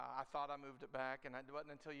I thought I moved it back, and it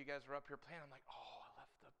wasn't until you guys were up here playing, I'm like, oh, I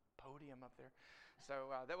left the podium up there.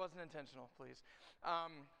 So that wasn't intentional, please.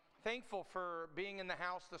 Thankful for being in the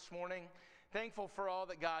house this morning. Thankful for all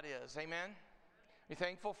that God is. Amen? You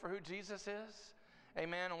thankful for who Jesus is?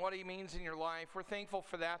 Amen, and what he means in your life. We're thankful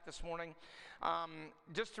for that this morning.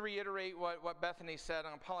 Just to reiterate what Bethany said,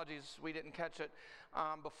 and apologies we didn't catch it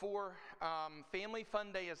before. Family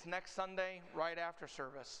Fun Day is next Sunday, right after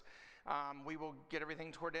service. We will get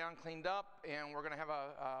everything tore down, cleaned up, and we're going to have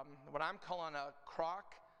what I'm calling a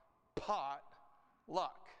crock pot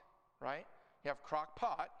luck, right? You have crock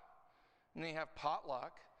pot, and then you have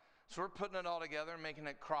potluck. So we're putting it all together and making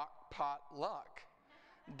it crock pot luck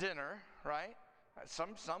dinner, right?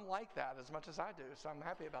 Some like that as much as I do, so I'm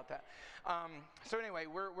happy about that. So anyway,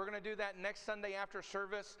 we're going to do that next Sunday after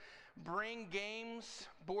service. Bring games,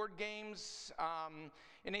 board games,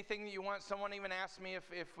 anything that you want. Someone even asked me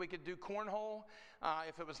if we could do cornhole,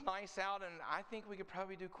 if it was nice out, and I think we could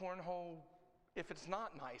probably do cornhole if it's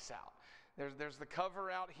not nice out. There's the cover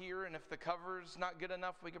out here, and if the cover's not good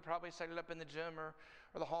enough, we could probably set it up in the gym or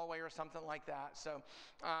the hallway or something like that. So,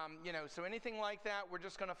 so anything like that, we're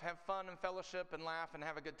just going to have fun and fellowship and laugh and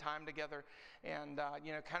have a good time together, and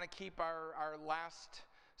kind of keep our last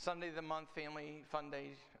Sunday of the month Family Fun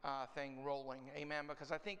Day thing rolling. Amen.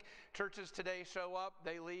 Because I think churches today show up,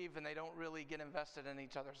 they leave, and they don't really get invested in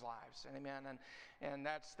each other's lives. Amen. And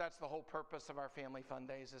that's the whole purpose of our Family Fun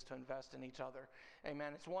Days, is to invest in each other.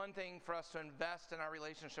 Amen. It's one thing for us to invest in our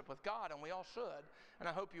relationship with God, and we all should, and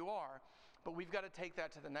I hope you are. But we've got to take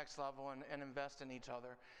that to the next level and invest in each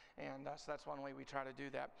other. And so that's one way we try to do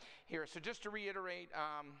that here. So just to reiterate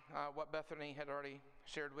what Bethany had already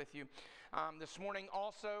shared with you this morning.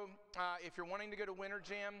 Also, if you're wanting to go to Winter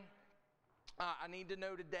Jam, I need to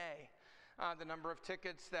know today the number of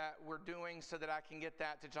tickets that we're doing so that I can get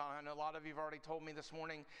that to John. I know a lot of you have already told me this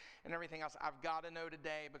morning and everything else. I've got to know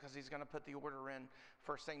today because he's going to put the order in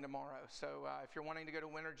first thing tomorrow. So if you're wanting to go to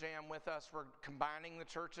Winter Jam with us, we're combining the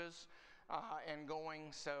churches and going,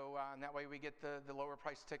 so and that way we get the lower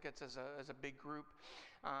price tickets as a big group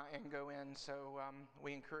and go in. So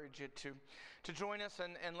we encourage you to join us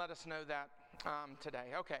and let us know that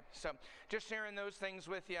today. Okay, so just sharing those things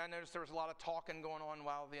with you. I noticed there was a lot of talking going on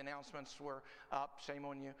while the announcements were up. Shame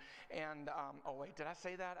on you. And oh wait, did I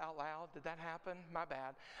say that out loud? Did that happen? My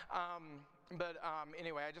bad. But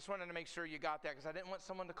anyway, I just wanted to make sure you got that, because I didn't want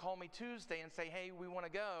someone to call me Tuesday and say, hey, we want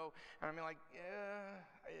to go. And I'm like,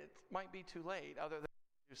 it might be too late, other than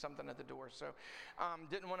do something at the door. So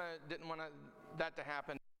didn't want that to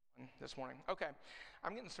happen this morning. Okay,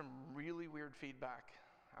 I'm getting some really weird feedback.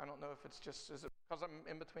 I don't know if it's just, is it because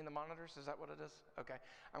I'm in between the monitors? Is that what it is? Okay,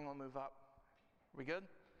 I'm going to move up. We good?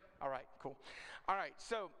 All right, cool. All right,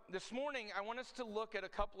 so this morning I want us to look at a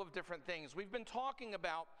couple of different things. We've been talking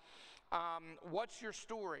about what's your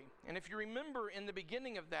story? And if you remember in the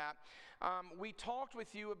beginning of that, we talked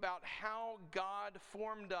with you about how God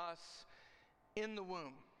formed us in the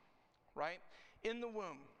womb, right? In the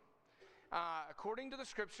womb. According to the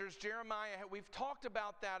scriptures, Jeremiah, we've talked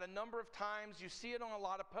about that a number of times. You see it on a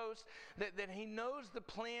lot of posts, that he knows the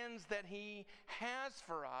plans that he has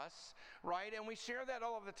for us, right? And we share that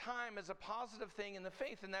all of the time as a positive thing in the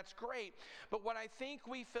faith, and that's great. But what I think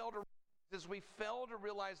we fail to realize is we fail to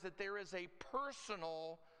realize that there is a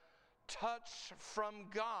personal touch from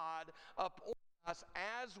God upon us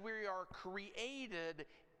as we are created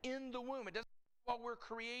in the womb. It doesn't mean while we're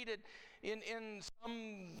created in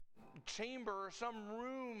some chamber or some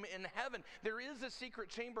room in heaven. There is a secret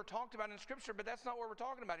chamber talked about in Scripture, but that's not what we're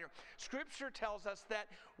talking about here. Scripture tells us that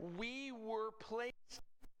we were placed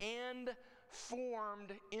and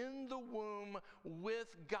formed in the womb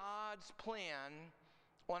with God's plan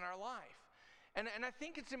on our life. And I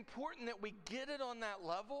think it's important that we get it on that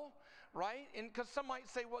level, right? And because some might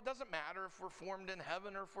say, well, it doesn't matter if we're formed in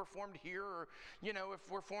heaven or if we're formed here, or, if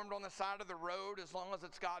we're formed on the side of the road, as long as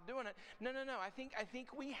it's God doing it. No. I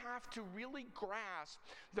think we have to really grasp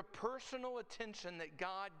the personal attention that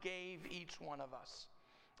God gave each one of us.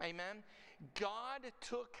 Amen? God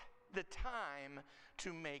took the time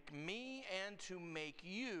to make me and to make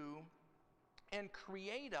you and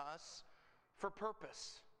create us for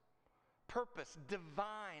purpose. Purpose,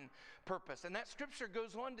 divine purpose. And that scripture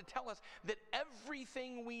goes on to tell us that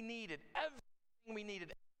everything we needed,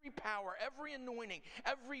 every power, every anointing,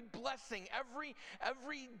 every blessing,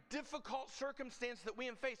 every difficult circumstance that we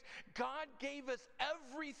have faced, God gave us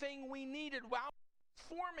everything we needed while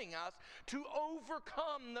forming us to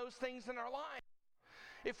overcome those things in our lives.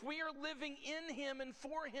 If we are living in Him and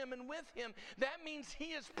for Him and with Him, that means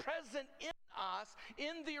He is present in us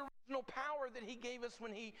in the original power that he gave us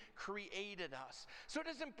when he created us. So it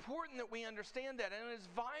is important that we understand that, and it is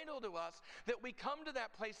vital to us that we come to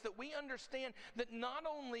that place that we understand that not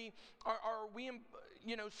only are we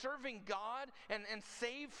serving God and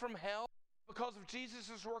saved from hell because of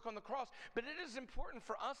Jesus' work on the cross, but it is important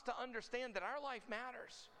for us to understand that our life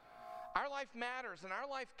matters. Our life matters and our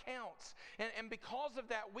life counts. And because of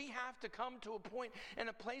that, we have to come to a point and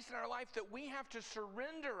a place in our life that we have to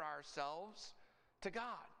surrender ourselves to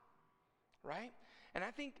God, right? And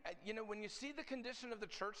I think, when you see the condition of the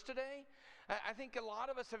church today, I think a lot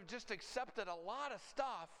of us have just accepted a lot of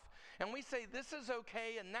stuff. And we say this is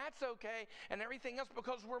okay and that's okay and everything else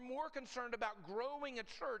because we're more concerned about growing a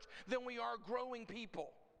church than we are growing people.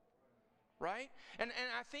 Right? And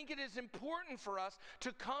I think it is important for us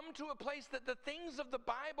to come to a place that the things of the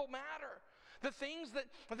Bible matter. The things that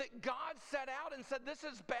God set out and said, this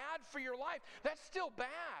is bad for your life, that's still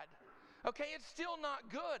bad. Okay, it's still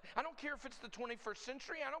not good. I don't care if it's the 21st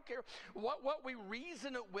century. I don't care what we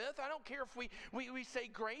reason it with. I don't care if we say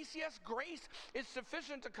grace. Yes, grace is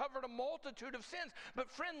sufficient to cover a multitude of sins.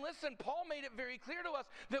 But friend, listen, Paul made it very clear to us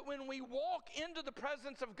that when we walk into the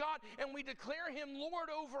presence of God and we declare him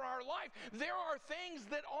Lord over our life, there are things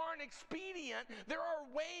that aren't expedient. There are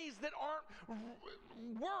ways that aren't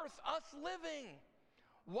worth us living.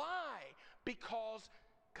 Why? Because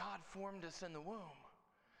God formed us in the womb.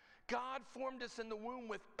 God formed us in the womb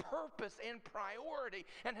with purpose and priority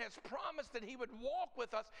and has promised that he would walk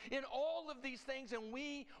with us in all of these things and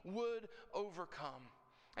we would overcome.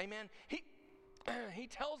 Amen. He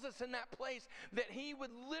tells us in that place that he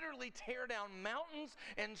would literally tear down mountains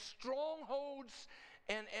and strongholds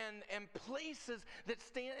and places that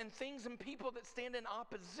stand and things and people that stand in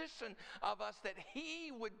opposition of us, that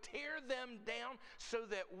he would tear them down so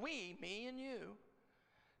that we, me and you,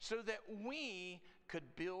 so that we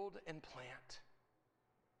could build and plant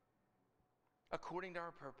according to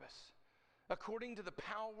our purpose, according to the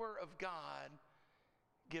power of God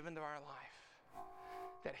given to our life.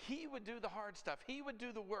 That he would do the hard stuff. He would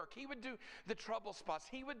do the work. He would do the trouble spots.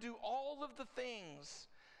 He would do all of the things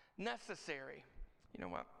necessary. You know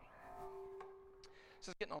what? This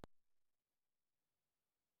is getting on.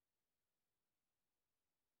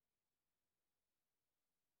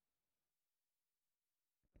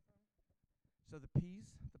 So the P's,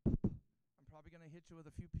 I'm probably going to hit you with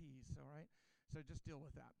a few P's, all right? So just deal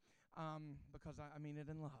with that because I mean it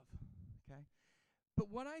in love, okay? But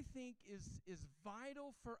what I think is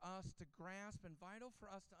vital for us to grasp and vital for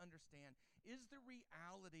us to understand is the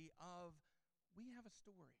reality of we have a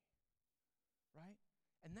story, right?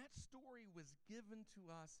 And that story was given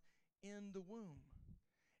to us in the womb.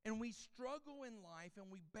 And we struggle in life and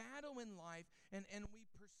we battle in life and we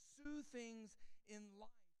pursue things in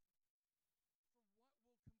life.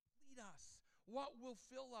 Us, what will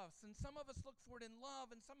fill us. And some of us look for it in love,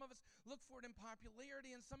 and some of us look for it in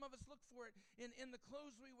popularity, and some of us look for it in the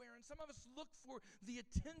clothes we wear, and some of us look for the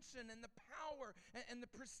attention and the power and the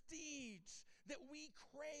prestige that we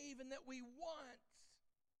crave and that we want.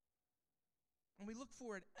 And we look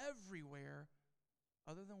for it everywhere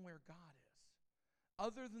other than where God is,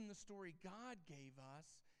 other than the story God gave us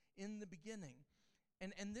in the beginning.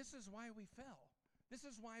 And this is why we fell. This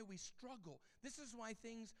is why we struggle. This is why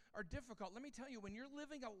things are difficult. Let me tell you, when you're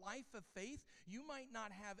living a life of faith, you might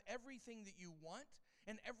not have everything that you want,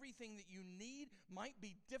 and everything that you need might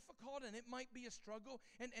be difficult, and it might be a struggle,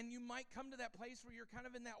 and you might come to that place where you're kind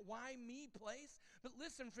of in that why me place. But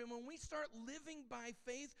listen, friend, when we start living by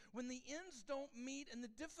faith, when the ends don't meet and the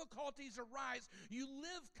difficulties arise, you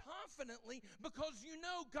live confidently because you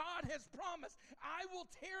know God has promised, I will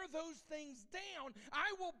tear those things down.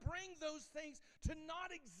 I will bring those things to not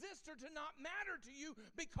exist or to not matter to you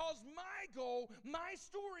because my goal, my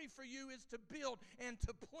story for you is to build and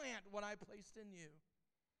to plant what I placed in you.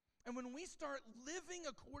 And when we start living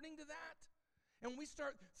according to that, and we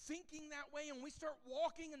start thinking that way, and we start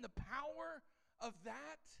walking in the power of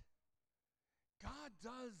that, God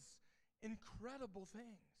does incredible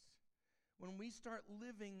things when we start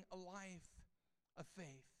living a life of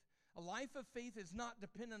faith. A life of faith is not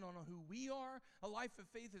dependent on who we are. A life of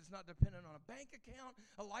faith is not dependent on a bank account.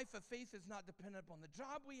 A life of faith is not dependent upon the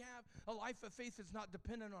job we have. A life of faith is not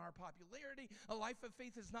dependent on our popularity. A life of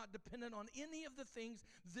faith is not dependent on any of the things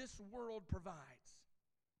this world provides.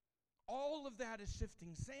 All of that is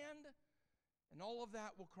shifting sand, and all of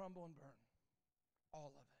that will crumble and burn.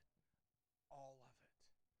 All of it. All of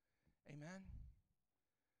it. Amen?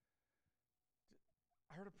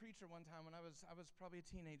 I heard a preacher one time when I was probably a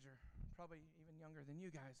teenager, probably even younger than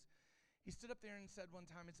you guys. He stood up there and said one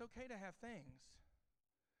time, it's okay to have things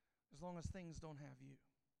as long as things don't have you.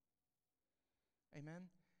 Amen?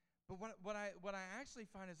 But what I actually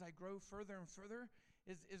find as I grow further and further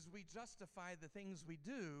is we justify the things we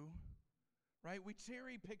do, right? We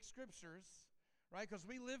cherry pick scriptures, right? Because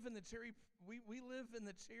we live in the cherry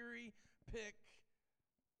pick,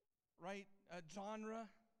 right, genre,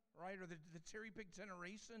 right, or the cherry pick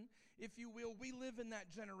generation, if you will. We live in that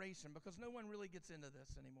generation because no one really gets into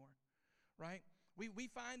this anymore, right? We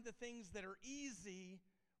find the things that are easy,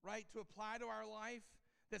 right, to apply to our life,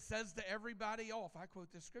 that says to everybody, oh, if I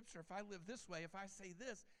quote this scripture, if I live this way, if I say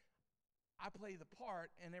this, I play the part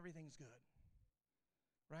and everything's good,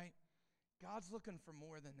 right? God's looking for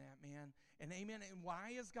more than that, man. And amen. And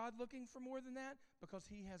why is God looking for more than that? Because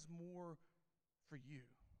he has more for you.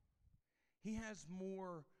 He has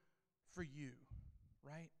more for you,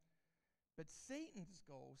 right? But Satan's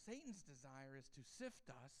goal, Satan's desire is to sift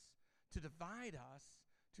us, to divide us,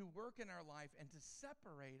 to work in our life, and to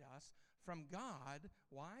separate us from God.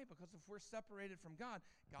 Why? Because if we're separated from God,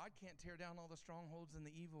 God can't tear down all the strongholds and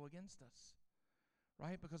the evil against us,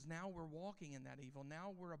 right? Because now we're walking in that evil.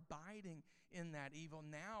 Now we're abiding in that evil.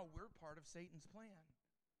 Now we're part of Satan's plan,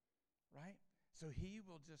 right? So he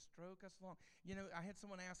will just stroke us along. You know, I had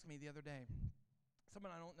someone ask me the other day,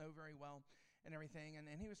 someone I don't know very well and everything, and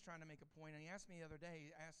he was trying to make a point, and he asked me the other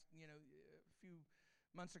day, you know, a few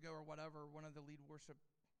months ago or whatever, one of the lead worship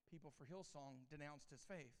people for Hillsong denounced his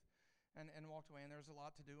faith and walked away. And there was a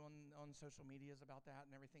lot to do on social medias about that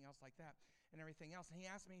and everything else like that and everything else. And he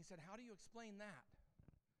asked me, he said, how do you explain that?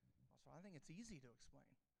 So I think it's easy to explain.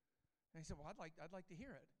 And he said, well, I'd like to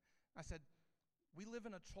hear it. I said, we live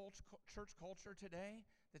in a church culture today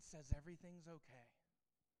that says everything's okay.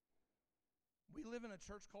 We live in a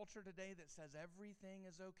church culture today that says everything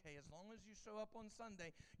is okay. As long as you show up on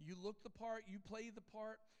Sunday, you look the part, you play the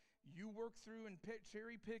part, you work through and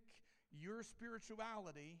cherry pick your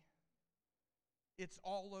spirituality, it's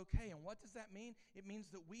all okay. And what does that mean? It means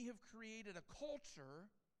that we have created a culture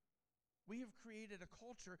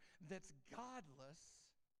that's godless,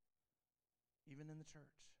 even in the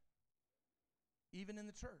church. Even in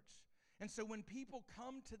the church. And so when people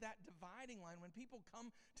come to that dividing line, when people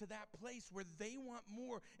come to that place where they want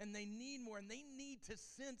more and they need more and they need to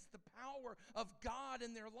sense the power of God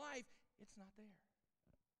in their life, it's not there.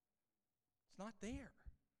 It's not there,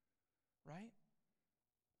 right?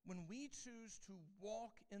 When we choose to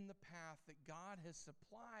walk in the path that God has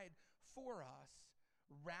supplied for us,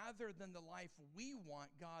 rather than the life we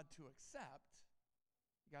want God to accept,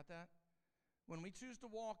 you got that? When we choose to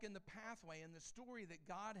walk in the pathway and the story that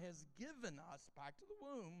God has given us, back to the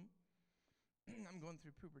womb, I'm going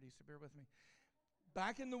through puberty, so bear with me.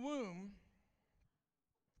 Back in the womb,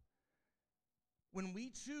 when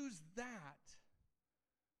we choose that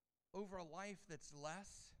over a life that's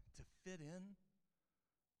less to fit in,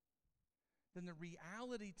 then the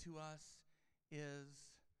reality to us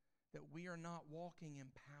is that we are not walking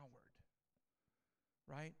empowered,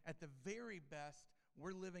 right? At the very best,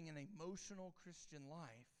 we're living an emotional Christian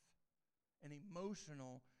life, and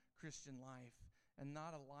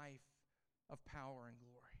not a life of power and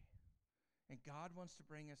glory. And God wants to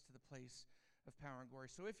bring us to the place of power and glory.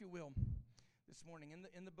 So if you will, this morning,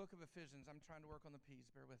 in the book of Ephesians, I'm trying to work on the P's,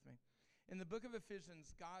 bear with me. In the book of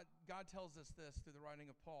Ephesians, God tells us this through the writing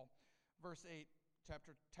of Paul. Verse 8,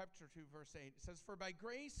 chapter 2, verse 8. It says, "For by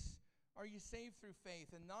grace are you saved through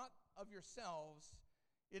faith, and not of yourselves.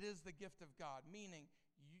 It is the gift of God." Meaning,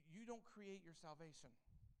 you don't create your salvation.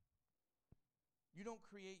 You don't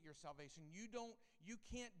create your salvation. You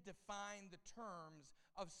can't define the terms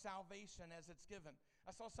of salvation as it's given.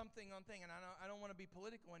 I saw something on thing, and I don't want to be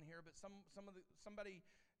political in here, but somebody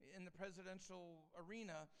in the presidential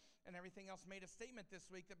arena and everything else made a statement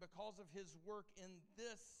this week that because of his work in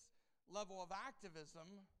this level of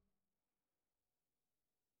activism,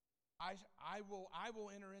 I will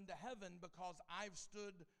enter into heaven because I've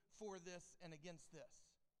stood for this and against this.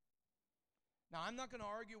 Now, I'm not going to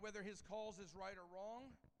argue whether his cause is right or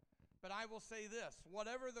wrong, but I will say this: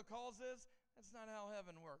 whatever the cause is, that's not how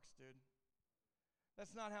heaven works, dude.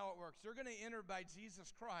 That's not how it works. You're going to enter by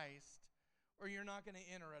Jesus Christ, or you're not going to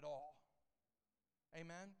enter at all.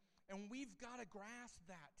 Amen? And we've got to grasp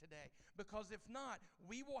that today, because if not,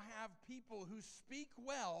 we will have people who speak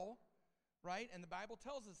well, right? And the Bible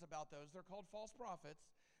tells us about those. They're called false prophets.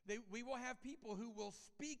 We will have people who will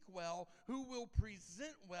speak well, who will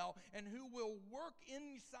present well, and who will work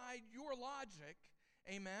inside your logic.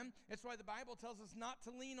 Amen? That's why the Bible tells us not to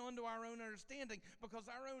lean onto our own understanding, because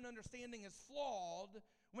our own understanding is flawed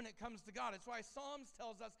when it comes to God. It's why Psalms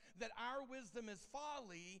tells us that our wisdom is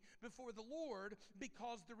folly before the Lord,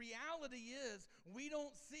 because the reality is we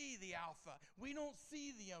don't see the Alpha. We don't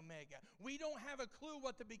see the Omega. We don't have a clue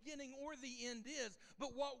what the beginning or the end is.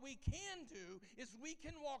 But what we can do is we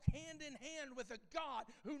can walk hand in hand with a God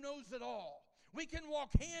who knows it all. We can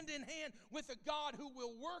walk hand in hand with a God who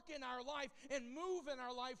will work in our life and move in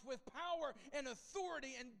our life with power and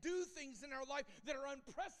authority and do things in our life that are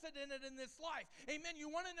unprecedented in this life. Amen. You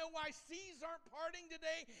want to know why seas aren't parting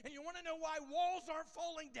today? And you want to know why walls aren't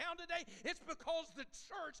falling down today? It's because the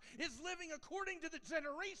church is living according to the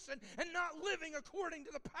generation and not living according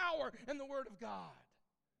to the power and the Word of God.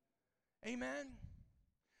 Amen.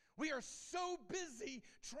 We are so busy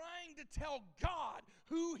trying to tell God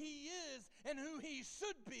who He is and who He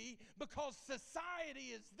should be because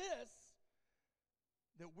society is this,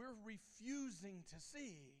 that we're refusing to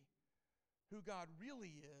see who God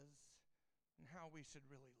really is and how we should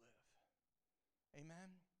really live.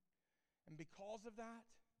 Amen? And because of that,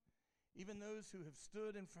 even those who have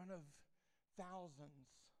stood in front of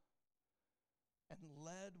thousands and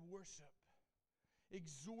led worship,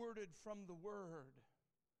 exhorted from the Word,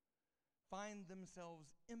 find themselves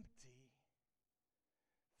empty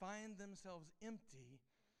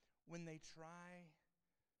when they try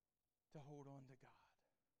to hold on to God.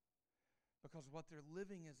 Because what they're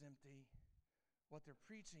living is empty, what they're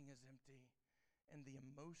preaching is empty, and the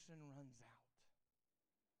emotion runs out.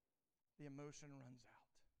 The emotion runs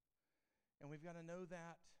out. And we've got to know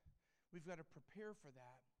that. We've got to prepare for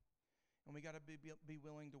that. And we've got to be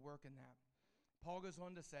willing to work in that. Paul goes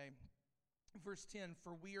on to say, verse 10,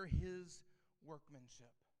 for we are His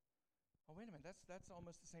workmanship. Oh, wait a minute. That's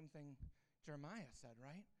almost the same thing Jeremiah said,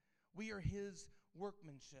 right? We are His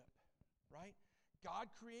workmanship, right? God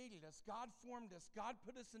created us. God formed us. God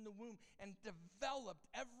put us in the womb and developed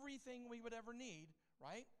everything we would ever need,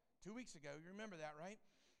 right? 2 weeks ago, you remember that, right?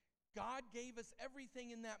 God gave us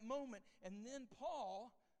everything in that moment. And then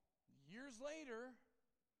Paul, years later,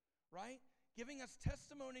 right, giving us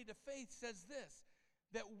testimony to faith, says this,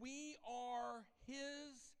 that we are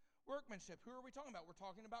His workmanship. Who are we talking about? We're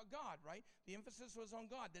talking about God, right? The emphasis was on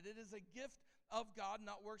God, that it is a gift of God,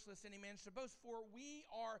 not works lest any man should boast. For we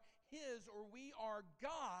are His, or we are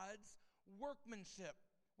God's workmanship.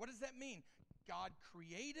 What does that mean? God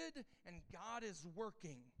created and God is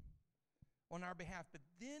working on our behalf. But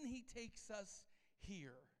then He takes us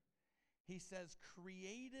here. He says,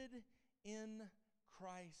 created in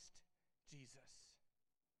Christ Jesus.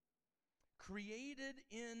 Created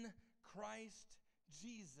in Christ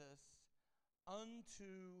Jesus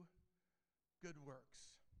unto good works.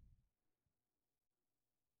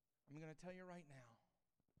 I'm going to tell you right now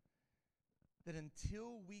that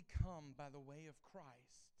until we come by the way of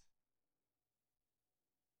Christ,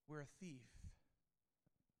 we're a thief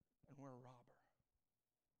and we're a robber.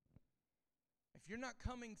 If you're not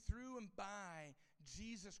coming through and by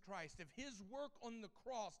Jesus Christ, if His work on the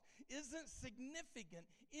cross isn't significant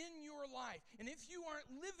in your life, and if you aren't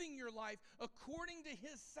living your life according to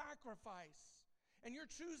His sacrifice, and you're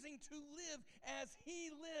choosing to live as He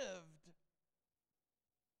lived,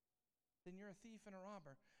 then you're a thief and a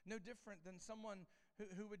robber. No different than someone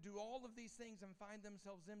who would do all of these things and find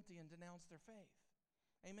themselves empty and denounce their faith.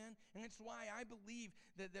 Amen? And it's why I believe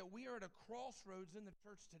that we are at a crossroads in the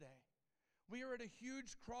church today. We are at a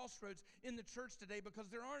huge crossroads in the church today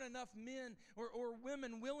because there aren't enough men or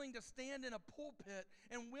women willing to stand in a pulpit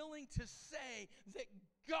and willing to say that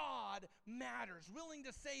God matters, willing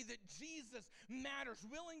to say that Jesus matters,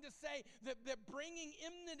 willing to say that bringing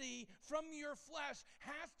enmity from your flesh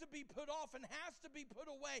has to be put off and has to be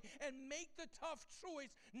put away, and make the tough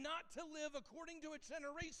choice not to live according to a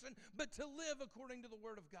generation, but to live according to the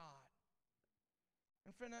Word of God.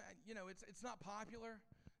 And friend, it's not popular.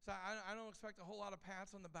 So I don't expect a whole lot of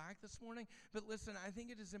pats on the back this morning. But listen, I think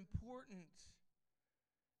it is important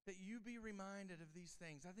that you be reminded of these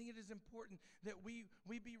things. I think it is important that we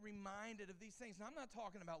be reminded of these things. Now, I'm not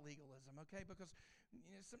talking about legalism, okay? Because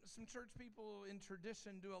some church people in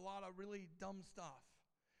tradition do a lot of really dumb stuff,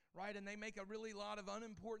 right? And they make a really lot of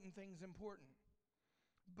unimportant things important.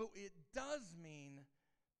 But it does mean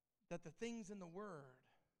that the things in the Word,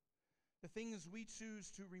 the things we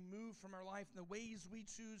choose to remove from our life, and the ways we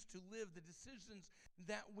choose to live, the decisions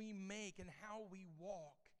that we make and how we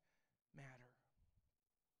walk matter,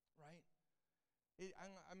 right?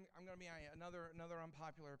 I'm going to be another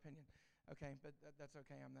unpopular opinion, okay? But that's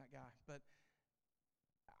okay. I'm that guy. But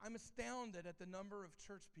I'm astounded at the number of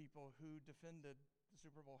church people who defended the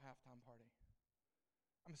Super Bowl halftime party.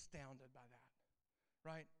 I'm astounded by that,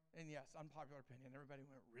 right? And yes, unpopular opinion. Everybody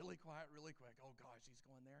went really quiet, really quick. Oh gosh, he's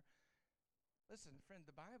going there. Listen, friend,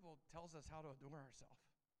 the Bible tells us how to adore ourselves.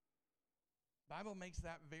 The Bible makes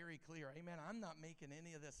that very clear. Amen. I'm not making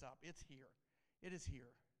any of this up. It's here. It is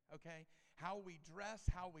here. Okay? How we dress,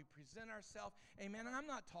 how we present ourselves. Amen. And I'm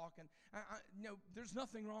not talking, there's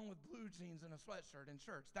nothing wrong with blue jeans and a sweatshirt in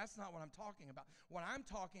church. That's not what I'm talking about. What I'm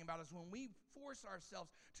talking about is when we force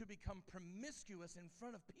ourselves to become promiscuous in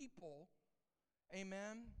front of people.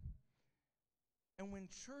 Amen. And when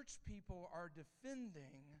church people are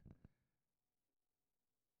defending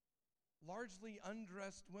largely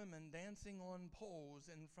undressed women dancing on poles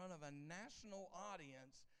in front of a national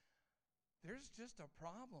audience, there's just a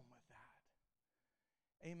problem with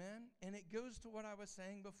that. Amen? And it goes to what I was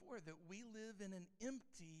saying before, that we live in an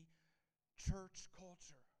empty church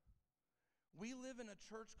culture. We live in a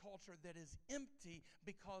church culture that is empty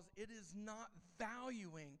because it is not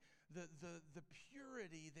valuing the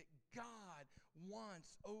purity that God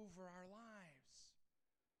wants over our lives.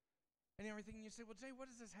 And everything, you say, well, Jay,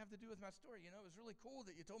 what does this have to do with my story? It was really cool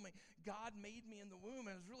that you told me God made me in the womb.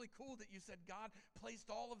 And it was really cool that you said God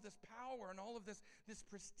placed all of this power and all of this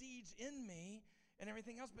prestige in me and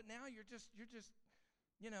everything else. But now you're just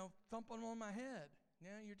thumping on my head.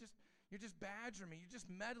 You're just badgering me. You're just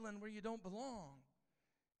meddling where you don't belong.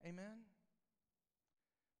 Amen?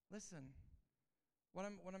 Listen, what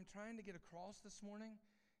I'm trying to get across this morning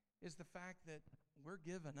is the fact that we're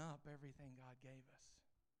giving up everything God gave us.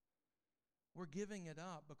 We're giving it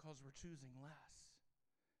up because we're choosing less.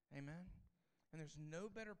 Amen? And there's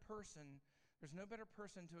no better person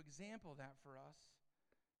to example that for us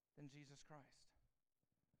than Jesus Christ.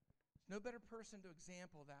 There's no better person to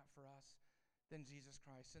example that for us than Jesus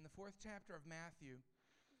Christ. In the 4th chapter of Matthew,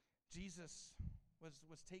 Jesus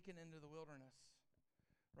was taken into the wilderness.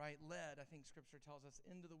 Right? Led, I think Scripture tells us,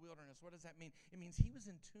 into the wilderness. What does that mean? It means he was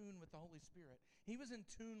in tune with the Holy Spirit. He was in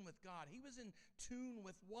tune with God. He was in tune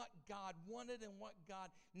with what God wanted and what God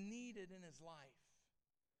needed in his life.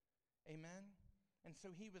 Amen? And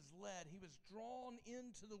so he was led. He was drawn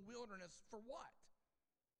into the wilderness for what?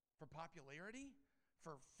 For popularity?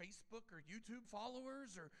 For Facebook or YouTube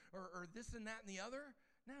followers? Or this and that and the other?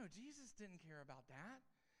 No, Jesus didn't care about that.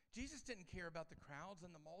 Jesus didn't care about the crowds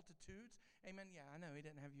and the multitudes. Amen. Yeah, I know he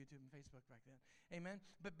didn't have YouTube and Facebook back then. Amen.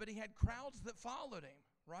 But he had crowds that followed him,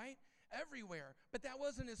 right? Everywhere. But that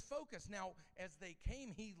wasn't his focus. Now, as they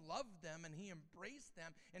came, he loved them and he embraced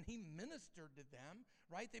them and he ministered to them,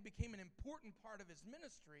 right? They became an important part of his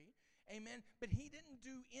ministry. Amen. But he didn't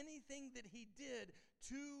do anything that he did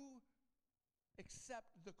to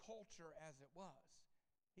accept the culture as it was.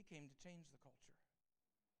 He came to change the culture.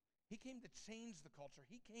 He came to change the culture.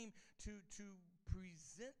 He came to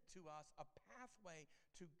present to us a pathway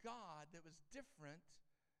to God that was different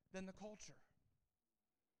than the culture.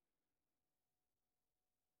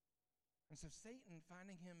 And so Satan,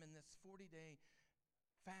 finding him in this 40-day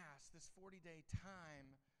fast, this 40-day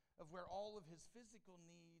time of where all of his physical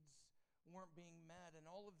needs weren't being met and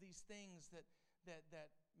all of these things that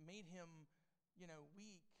made him,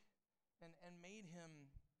 weak and made him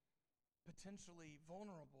potentially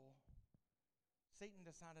vulnerable, Satan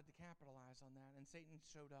decided to capitalize on that, and Satan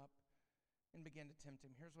showed up and began to tempt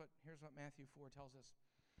him. Here's what Matthew 4 tells us.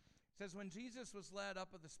 It says, when Jesus was led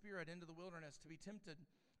up of the Spirit into the wilderness to be tempted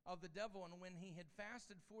of the devil, and when he had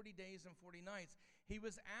fasted 40 days and 40 nights, he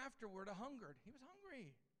was afterward a-hungered. He was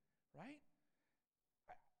hungry, right?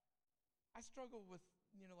 I struggle with,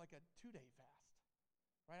 like a 2-day fast,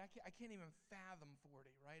 right? I can't even fathom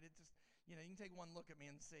 40, right? It just, you can take one look at me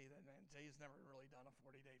and see that, man, Jay's never really done a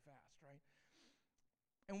 40-day fast, right?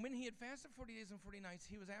 And when he had fasted 40 days and 40 nights,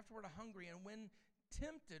 he was afterward hungry. And when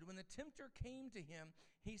the tempter came to him,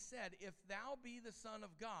 he said, if thou be the Son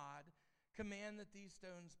of God, command that these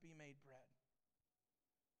stones be made bread.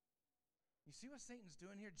 You see what Satan's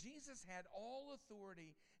doing here? Jesus had all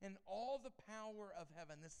authority and all the power of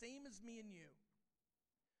heaven, the same as me and you,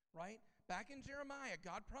 right? Back in Jeremiah,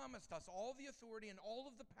 God promised us all the authority and all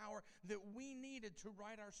of the power that we needed to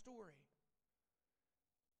write our story.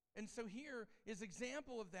 And so here is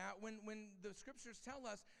example of that when the scriptures tell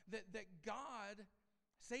us that God,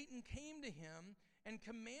 Satan came to him and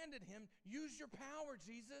commanded him, use your power,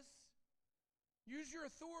 Jesus. Use your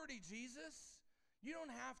authority, Jesus. You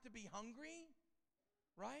don't have to be hungry,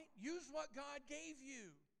 right? Use what God gave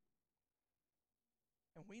you.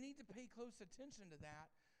 And we need to pay close attention to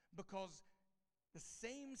that, because the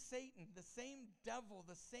same Satan, the same devil,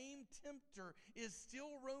 the same tempter is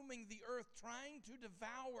still roaming the earth trying to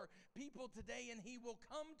devour people today, and he will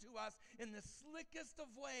come to us in the slickest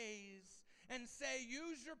of ways and say,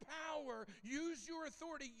 use your power, use your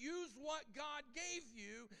authority, use what God gave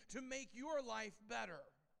you to make your life better.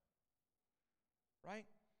 Right?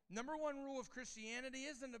 Number one rule of Christianity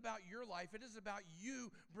isn't about your life. It is about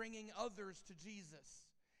you bringing others to Jesus.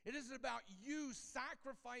 It is about you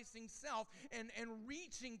sacrificing self and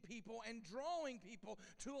reaching people and drawing people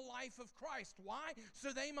to a life of Christ. Why?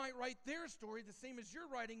 So they might write their story the same as you're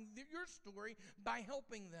writing your story by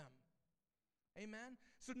helping them. Amen?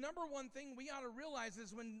 So number one thing we ought to realize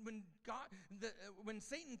is when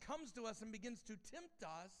Satan comes to us and begins to tempt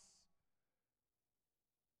us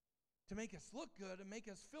to make us look good and make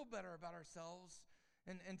us feel better about ourselves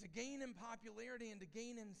and to gain in popularity and to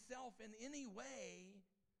gain in self in any way,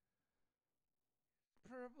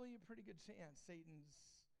 probably a pretty good chance Satan's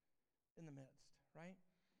in the midst, right?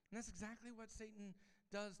 And that's exactly what Satan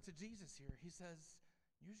does to Jesus here. He says,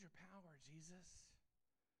 use your power, Jesus.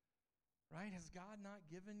 Right? Has God not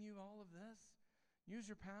given you all of this? Use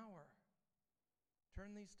your power.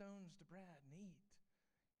 Turn these stones to bread and eat.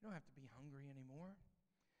 You don't have to be hungry anymore.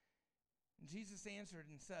 And Jesus answered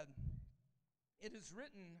and said, it is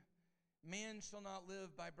written, man shall not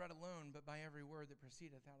live by bread alone, but by every word that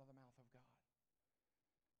proceedeth out of the mouth of God.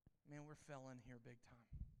 Man, we're failing here big time.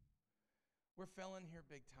 We're failing here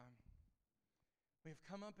big time. We have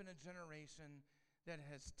come up in a generation that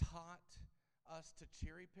has taught us to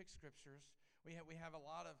cherry pick scriptures. We have a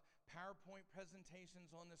lot of PowerPoint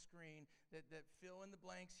presentations on the screen that fill in the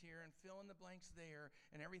blanks here and fill in the blanks there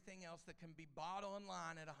and everything else that can be bought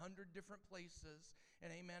online at 100 different places.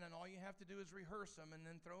 And amen. And all you have to do is rehearse them and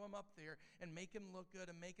then throw them up there and make them look good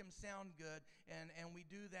and make them sound good. And we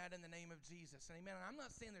do that in the name of Jesus. And amen. And I'm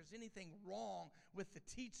not saying there's anything wrong with the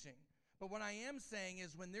teaching. But what I am saying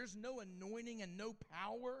is when there's no anointing and no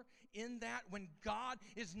power in that, when God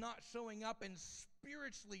is not showing up and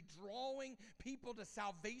spiritually drawing people to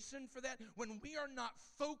salvation for that, when we are not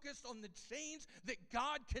focused on the change that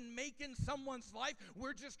God can make in someone's life,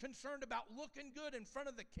 we're just concerned about looking good in front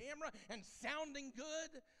of the camera and sounding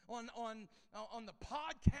good on the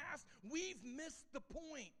podcast, we've missed the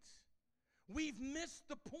point. We've missed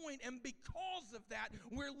the point, and because of that,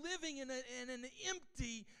 we're living in an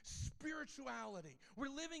empty spirituality. We're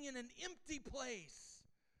living in an empty place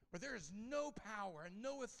where there is no power and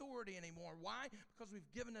no authority anymore. Why? Because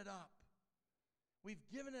we've given it up. We've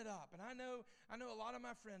given it up. And I know a lot of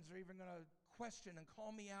my friends are even going to question and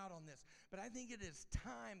call me out on this, but I think it is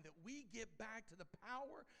time that we get back to the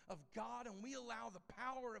power of God and we allow the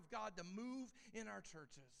power of God to move in our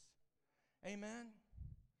churches. Amen?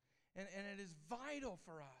 And it is vital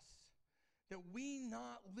for us that we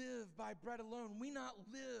not live by bread alone. We not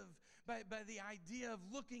live by the idea of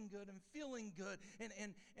looking good and feeling good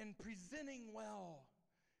and presenting well.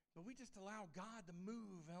 But we just allow God to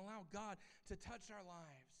move and allow God to touch our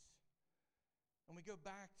lives. And we go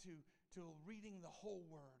back to reading the whole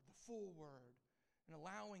word, the full word, and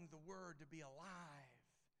allowing the word to be alive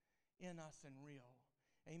in us and real.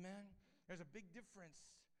 Amen? There's a big difference.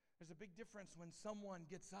 There's a big difference when someone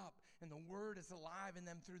gets up and the word is alive in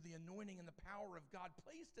them through the anointing and the power of God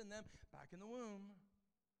placed in them back in the womb,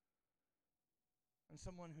 and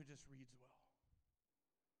someone who just reads well.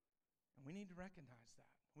 And we need to recognize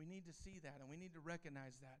that. We need to see that, and we need to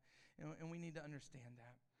recognize that, and we need to understand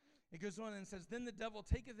that. It goes on and says, then the devil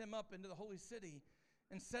taketh him up into the holy city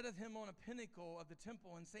and setteth him on a pinnacle of the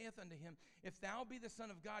temple, and saith unto him, if thou be the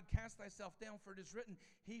Son of God, cast thyself down, for it is written,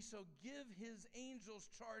 he shall give his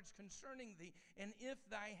angels charge concerning thee, and if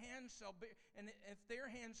their hands shall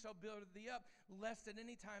build thee up, lest at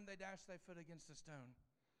any time they dash thy foot against a stone.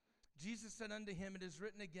 Jesus said unto him, it is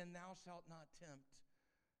written again, thou shalt not tempt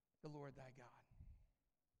the Lord thy God.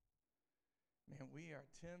 Man, we are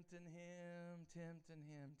tempting him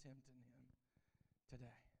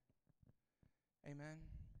today. Amen.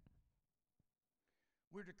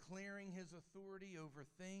 We're declaring his authority over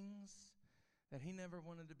things that he never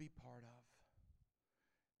wanted to be part of.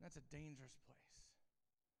 And that's a dangerous place.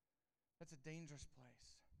 That's a dangerous place.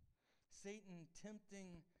 Satan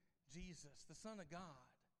tempting Jesus, the Son of God,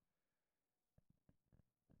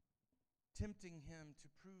 tempting him to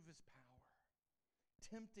prove his power,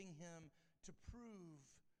 tempting him to prove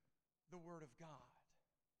the word of God.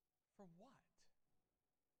 For what?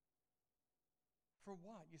 For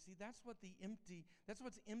what? You see, that's what's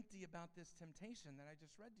empty about this temptation that I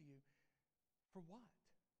just read to you. For what?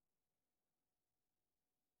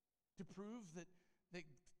 To prove that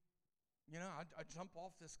I jump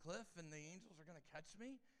off this cliff and the angels are going to catch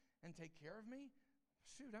me and take care of me?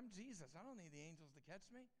 Shoot, I'm Jesus. I don't need the angels to catch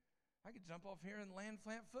me. I could jump off here and land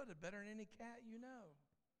flat-footed better than any cat you know.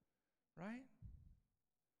 Right?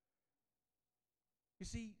 You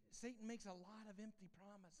see, Satan makes a lot of empty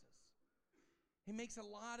promises. He makes a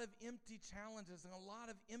lot of empty challenges and a lot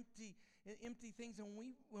of empty things. And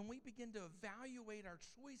when we begin to evaluate our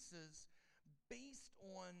choices based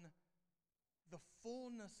on the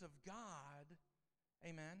fullness of God,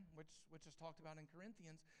 amen, which is talked about in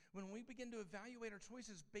Corinthians, when we begin to evaluate our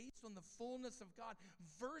choices based on the fullness of God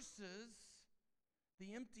versus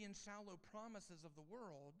the empty and shallow promises of the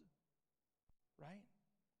world, right?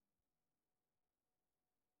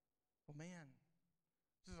 Well, man,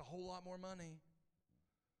 this is a whole lot more money.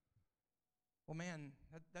 Well, man,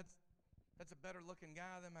 that's a better looking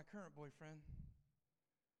guy than my current boyfriend,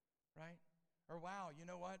 right? Or wow, you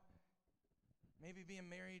know what? Maybe being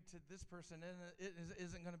married to this person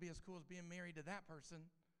isn't going to be as cool as being married to that person.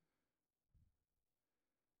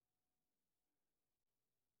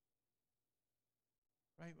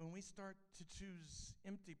 Right? When we start to choose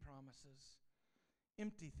empty promises,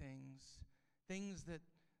 empty things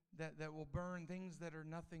that will burn, things that are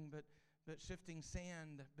nothing but shifting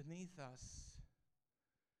sand beneath us,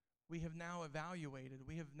 we have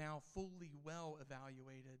now fully well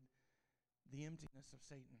evaluated the emptiness of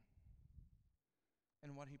Satan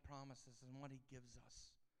and what he promises and what he gives us.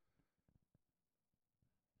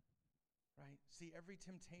 Right? See, every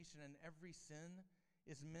temptation and every sin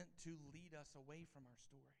is meant to lead us away from our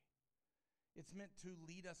story. It's meant to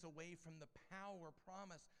lead us away from the power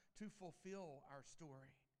promise to fulfill our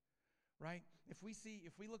story. Right? If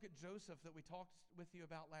we look at Joseph that we talked with you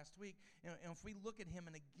about last week, and if we look at him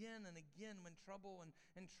and again when trouble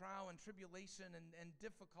and trial and tribulation and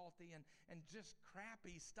difficulty and just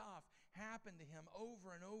crappy stuff happened to him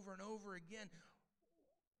over and over and over again,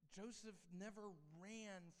 Joseph never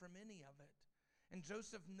ran from any of it. And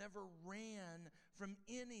Joseph never ran from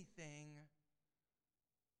anything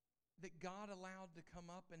that God allowed to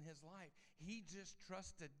come up in his life. He just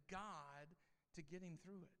trusted God to get him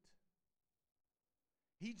through it.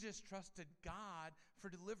 He just trusted God for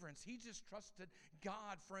deliverance. He just trusted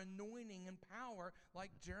God for anointing and power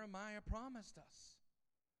like Jeremiah promised us.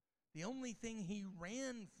 The only thing he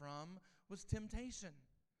ran from was temptation.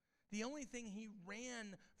 The only thing he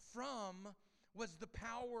ran from was the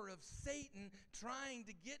power of Satan trying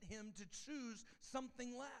to get him to choose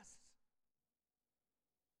something less.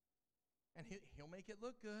 And he'll make it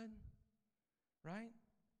look good, right?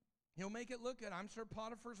 He'll make it look good. I'm sure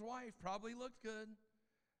Potiphar's wife probably looked good.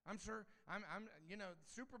 I'm sure,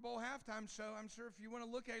 Super Bowl halftime show, I'm sure if you want to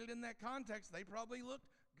look at it in that context, they probably looked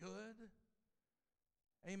good.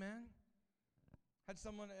 Amen. Had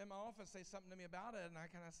someone in my office say something to me about it, and I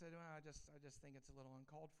kind of said, well, I just think it's a little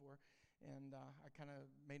uncalled for. And I kind of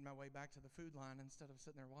made my way back to the food line instead of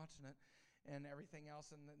sitting there watching it and everything else.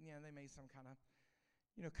 And, they made some kind of,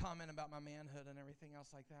 comment about my manhood and everything else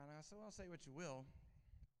like that. And I said, well, say what you will.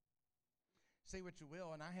 Say what you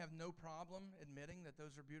will, and I have no problem admitting that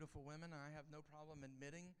those are beautiful women. I have no problem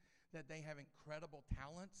admitting that they have incredible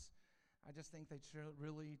talents. I just think they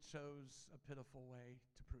really chose a pitiful way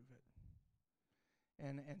to prove it.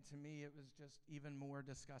 And to me, it was just even more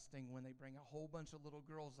disgusting when they bring a whole bunch of little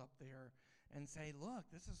girls up there and say, look,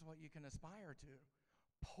 this is what you can aspire to.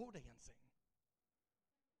 Pole dancing.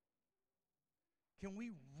 Can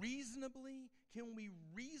we reasonably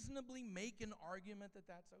make an argument that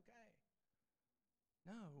that's okay?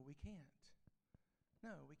 No, we can't.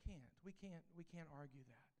 No, we can't. We can't argue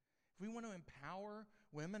that. If we want to empower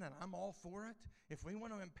women, and I'm all for it, if we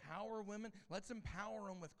want to empower women, let's empower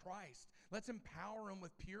them with Christ. Let's empower them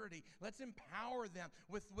with purity. Let's empower them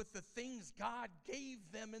with the things God gave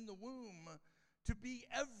them in the womb to be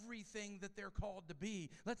everything that they're called to be.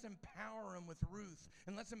 Let's empower them with Ruth,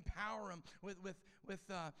 and let's empower them with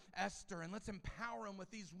Esther, and let's empower them with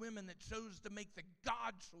these women that chose to make the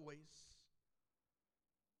God choice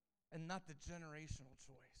and not the generational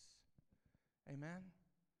choice. Amen?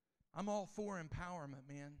 I'm all for empowerment,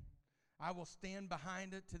 man. I will stand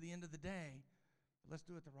behind it to the end of the day. But let's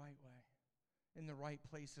do it the right way, in the right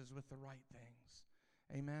places with the right things.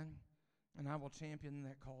 Amen? And I will champion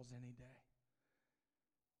that cause any day.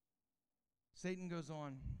 Satan goes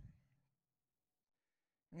on.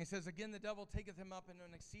 And he says, again, the devil taketh him up into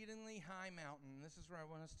an exceedingly high mountain. This is where I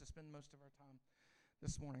want us to spend most of our time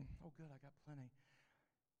this morning. Oh, good, I got plenty.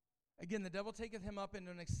 Again, the devil taketh him up into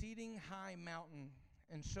an exceeding high mountain,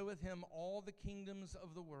 and showeth him all the kingdoms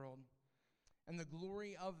of the world, and the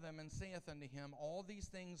glory of them, and saith unto him, all these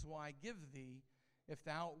things will I give thee, if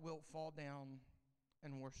thou wilt fall down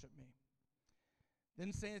and worship me.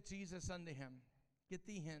 Then saith Jesus unto him, get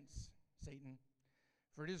thee hence, Satan,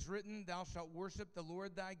 for it is written, thou shalt worship the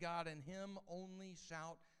Lord thy God, and him only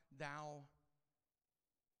shalt thou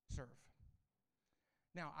serve.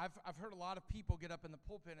 Now, I've heard a lot of people get up in the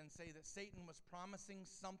pulpit and say that Satan was promising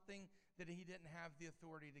something that he didn't have the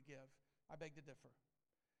authority to give. I beg to differ.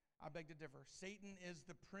 I beg to differ. Satan is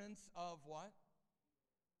the prince of what?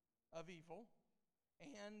 Of evil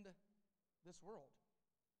and this world,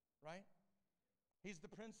 right? He's the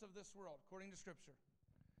prince of this world, according to Scripture.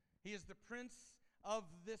 He is the prince of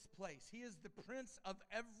this place. He is the prince of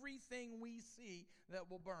everything we see that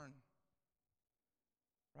will burn,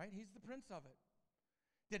 right? He's the prince of it.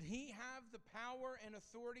 Did he have the power and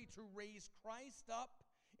authority to raise Christ up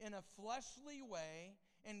in a fleshly way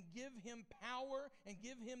and give him power and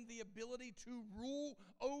give him the ability to rule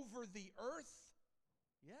over the earth?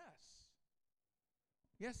 Yes.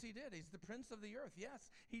 Yes, he did. He's the prince of the earth.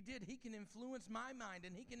 Yes, he did. He can influence my mind,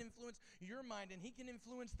 and he can influence your mind, and he can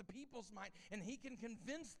influence the people's mind, and he can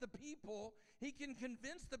convince the people. He can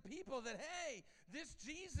convince the people that, hey, this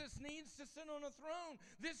Jesus needs to sit on a throne.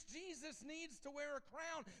 This Jesus needs to wear a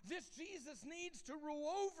crown. This Jesus needs to rule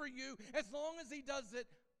over you as long as he does it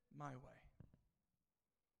my way.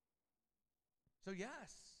 So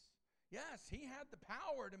yes, he had the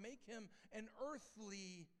power to make him an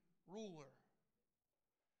earthly ruler.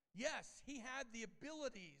 Yes, he had the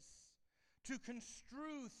abilities to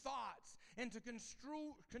construe thoughts and to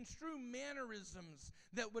construe mannerisms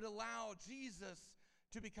that would allow Jesus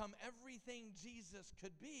to become everything Jesus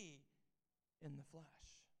could be in the flesh.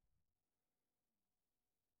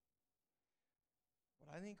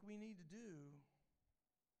 What I think we need to do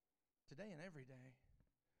today and every day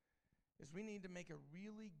is we need to make a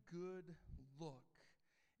really good look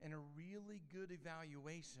and a really good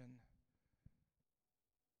evaluation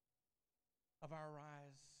of our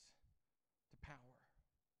rise to power,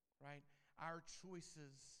 right? Our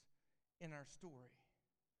choices in our story.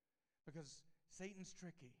 Because Satan's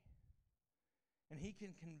tricky. And he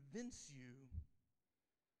can convince you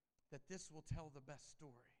that this will tell the best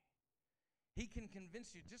story. He can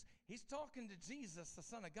convince you, he's talking to Jesus, the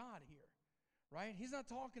Son of God here, right? He's not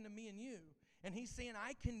talking to me and you. And he's saying,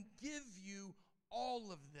 I can give you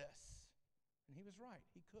all of this. And he was right,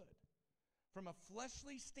 he could. From a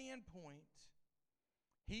fleshly standpoint,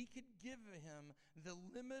 he could give him the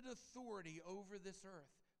limited authority over this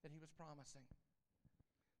earth that he was promising.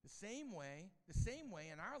 The same way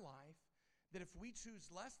in our life, that if we choose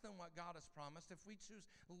less than what God has promised, if we choose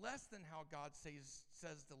less than how God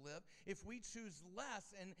says to live, if we choose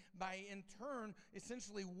less and by in turn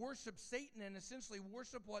essentially worship Satan and essentially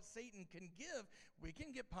worship what Satan can give, we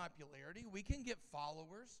can get popularity, we can get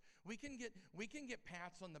followers, we can get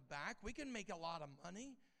pats on the back, we can make a lot of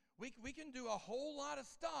money, we can do a whole lot of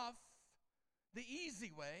stuff the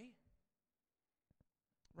easy way,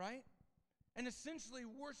 right? And essentially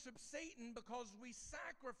worship Satan because we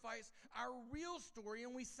sacrifice our real story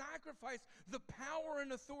and we sacrifice the power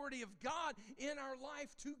and authority of God in our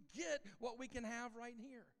life to get what we can have right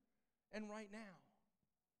here and right now.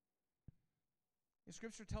 The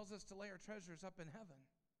Scripture tells us to lay our treasures up in heaven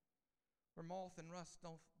where moth and rust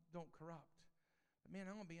don't corrupt. But man,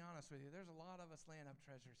 I'm going to be honest with you. There's a lot of us laying up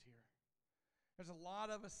treasures here. There's a lot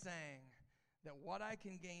of us saying that what I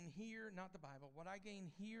can gain here, not the Bible, what I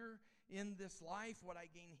gain here in this life, what I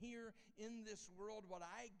gain here in this world, what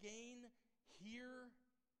I gain here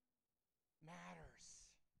matters.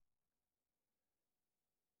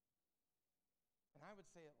 And I would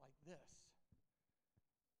say it like this.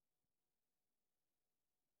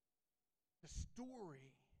 The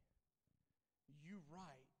story you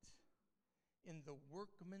write in the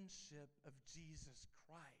workmanship of Jesus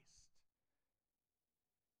Christ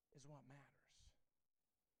is what matters.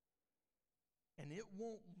 And it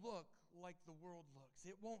won't look like the world looks.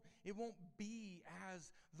 It won't be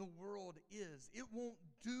as the world is. It won't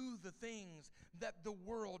do the things that the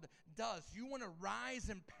world does. You want to rise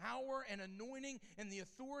in power and anointing and the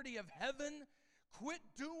authority of heaven? Quit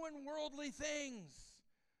doing worldly things.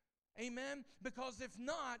 Amen? Because if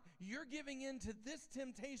not, you're giving in to this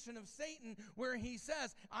temptation of Satan where he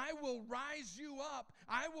says, I will rise you up,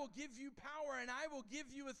 I will give you power, and I will give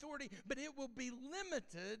you authority, but it will be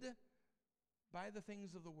limited by the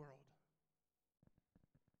things of the world.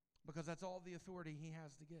 Because that's all the authority he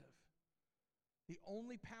has to give. The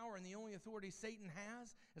only power and the only authority Satan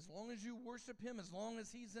has, as long as you worship him, as long as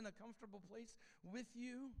he's in a comfortable place with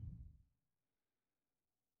you,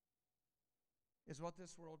 is what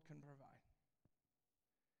this world can provide.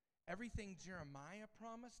 Everything Jeremiah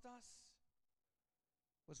promised us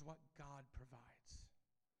was what God provides.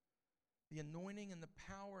 The anointing and the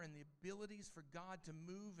power and the abilities for God to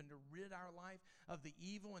move and to rid our life of the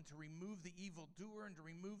evil and to remove the evildoer and to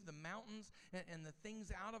remove the mountains and the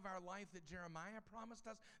things out of our life that Jeremiah promised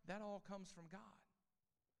us, that all comes from God.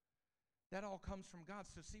 That all comes from God.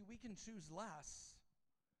 So see, we can choose less.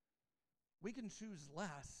 We can choose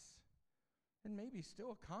less and maybe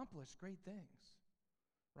still accomplish great things,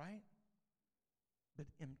 right? But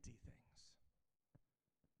empty things.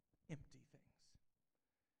 Empty things.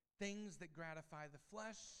 Things that gratify the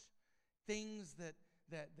flesh, things that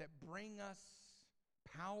bring us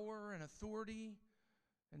power and authority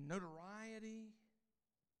and notoriety.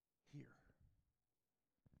 Here.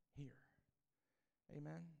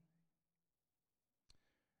 Amen.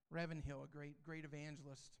 Ravenhill, a great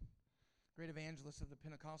evangelist of the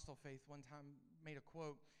Pentecostal faith, one time made a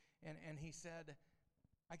quote, and he said,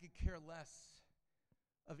 "I could care less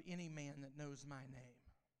of any man that knows my name,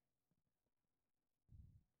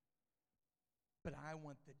 but I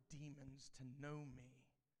want the demons to know me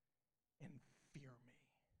and fear me."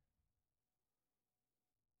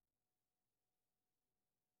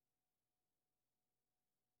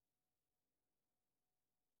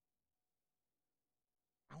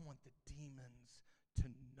 I want the demons to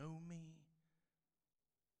know me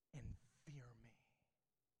and fear me.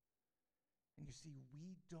 And you see,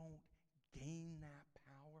 we don't gain that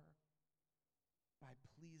power by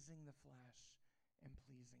pleasing the flesh and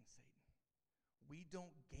pleasing Satan. We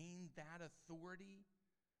don't gain that authority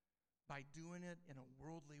by doing it in a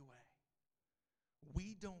worldly way.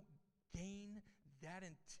 We don't gain that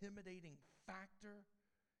intimidating factor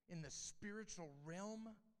in the spiritual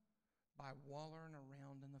realm by wallowing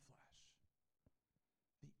around in the flesh.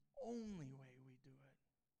 The only way we do it,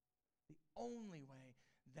 the only way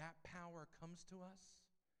that power comes to us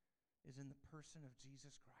is in the person of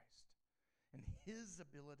Jesus Christ and His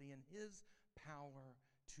ability and His power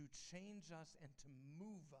to change us and to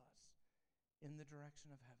move us in the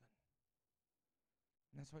direction of heaven.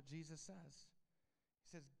 And that's what Jesus says. He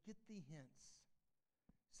says, "Get thee hence,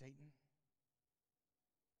 Satan.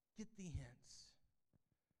 Get thee hence.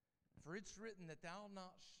 For it's written that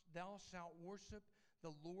thou shalt worship the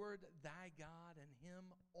Lord thy God, and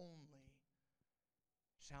Him only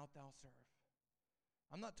shalt thou serve."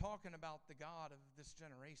 I'm not talking about the God of this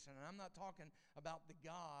generation, and I'm not talking about the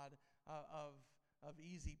God of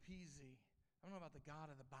easy peasy. I'm talking about the God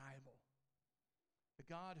of the Bible. The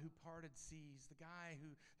God who parted seas,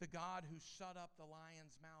 the God who shut up the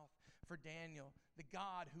lion's mouth for Daniel, the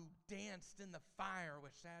God who danced in the fire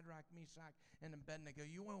with Shadrach, Meshach, and Abednego.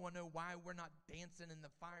 You want to know why we're not dancing in the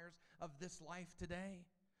fires of this life today?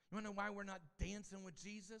 You want to know why we're not dancing with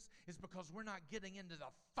Jesus? It's because we're not getting into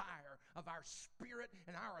the fire of our spirit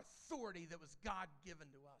and our authority that was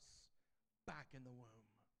God-given to us back in the womb.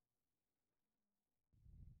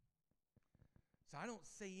 So I don't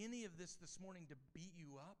say any of this morning to beat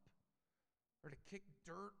you up or to kick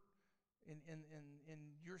dirt in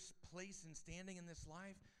your place and standing in this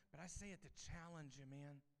life, but I say it to challenge you,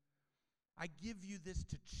 man. I give you this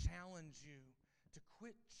to challenge you to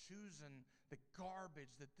quit choosing the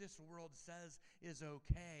garbage that this world says is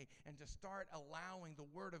okay and to start allowing the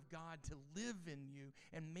Word of God to live in you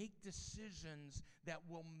and make decisions that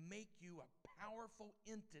will make you a powerful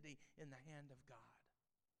entity in the hand of God.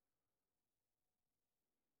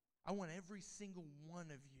 I want every single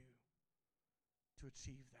one of you to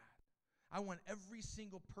achieve that. I want every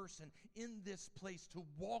single person in this place to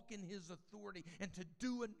walk in His authority and to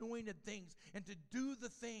do anointed things and to do the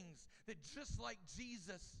things that, just like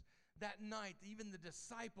Jesus that night, even the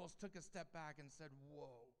disciples took a step back and said,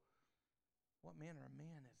 "Whoa, what manner of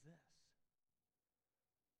man is this?"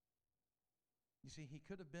 You see, he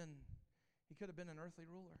could have been an earthly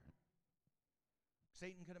ruler.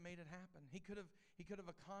 Satan could have made it happen. He could have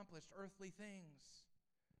accomplished earthly things,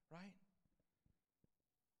 right?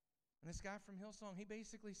 And this guy from Hillsong, he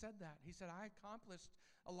basically said that. He said, "I accomplished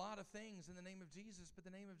a lot of things in the name of Jesus, but the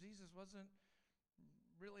name of Jesus wasn't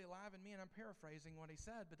really alive in me." And I'm paraphrasing what he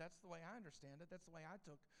said, but that's the way I understand it. That's the way I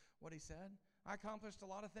took what he said. I accomplished a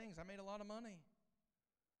lot of things. I made a lot of money.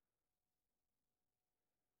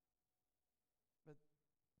 But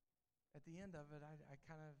at the end of it,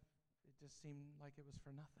 it just seemed like it was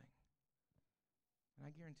for nothing. And I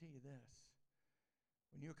guarantee you this: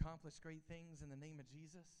 when you accomplish great things in the name of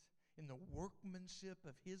Jesus, in the workmanship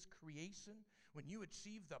of His creation, when you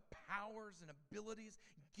achieve the powers and abilities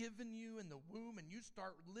given you in the womb and you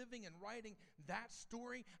start living and writing that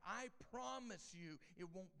story, I promise you it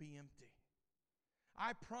won't be empty.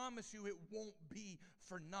 I promise you it won't be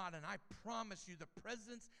for naught. And I promise you the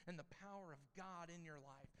presence and the power of God in your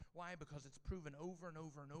life. Why? Because it's proven over and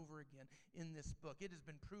over and over again in this book. It has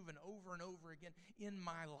been proven over and over again in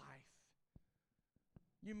my life.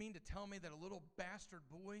 You mean to tell me that a little bastard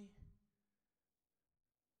boy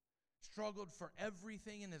struggled for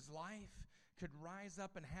everything in his life, could rise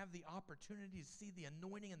up and have the opportunity to see the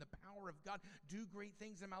anointing and the power of God do great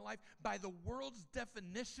things in my life, by the world's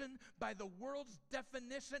definition,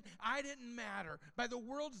 I didn't matter. By the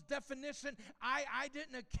world's definition, I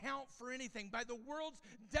didn't account for anything. By the world's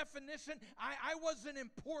definition, I wasn't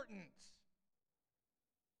important.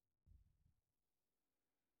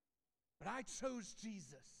 But I chose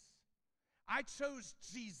Jesus. I chose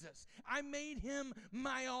Jesus. I made him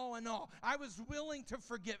my all in all. I was willing to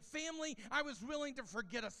forget family. I was willing to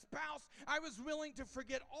forget a spouse. I was willing to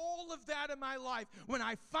forget all of that in my life when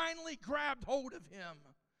I finally grabbed hold of him.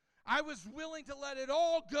 I was willing to let it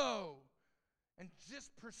all go and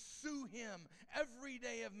just pursue him every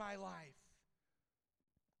day of my life.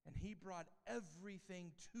 And he brought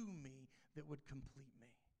everything to me that would complete me.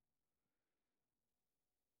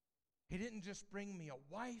 He didn't just bring me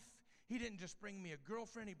a wife. He didn't just bring me a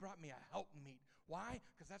girlfriend. He brought me a helpmeet. Why?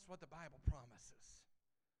 Because that's what the Bible promises.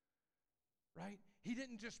 Right? He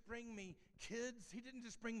didn't just bring me kids. He didn't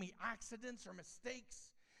just bring me accidents or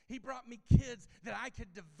mistakes. He brought me kids that I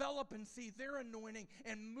could develop and see their anointing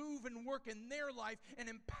and move and work in their life and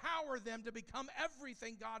empower them to become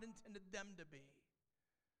everything God intended them to be.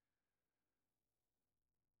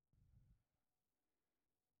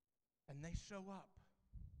 And they show up.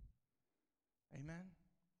 Amen?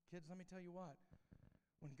 Kids, let me tell you what.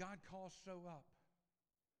 When God calls, show up.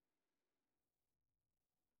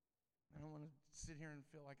 I don't want to sit here and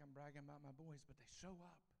feel like I'm bragging about my boys, but they show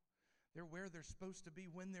up. They're where they're supposed to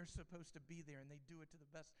be when they're supposed to be there, and they do it to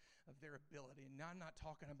the best of their ability. And now I'm not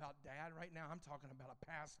talking about dad right now. I'm talking about a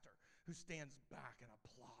pastor who stands back and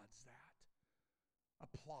applauds that.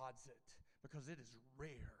 Applauds it, because it is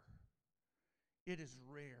rare. It is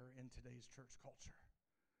rare in today's church culture.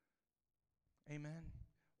 Amen?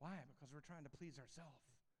 Why? Because we're trying to please ourselves.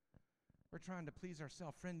 We're trying to please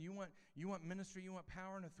ourselves. Friend, you want ministry, you want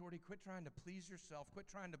power and authority. Quit trying to please yourself. Quit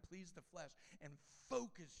trying to please the flesh. And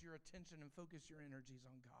focus your attention and focus your energies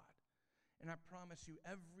on God. And I promise you,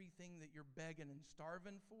 everything that you're begging and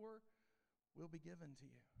starving for will be given to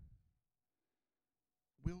you.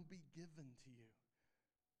 Will be given to you.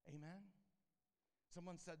 Amen?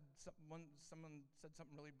 Someone said something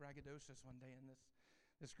really braggadocious one day in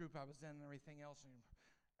this group I was in and everything else. And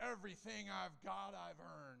everything I've got, I've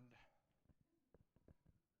earned.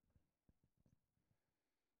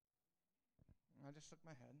 And I just shook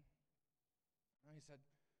my head. And he said,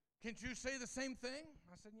 "Can't you say the same thing?"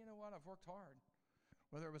 I said, "You know what? I've worked hard.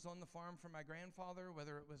 Whether it was on the farm for my grandfather,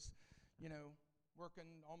 whether it was,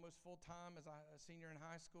 working almost full time as a senior in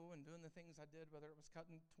high school and doing the things I did, whether it was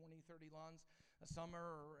cutting 20, 30 lawns a summer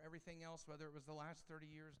or everything else, whether it was the last 30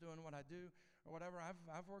 years doing what I do or whatever,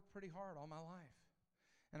 I've worked pretty hard all my life.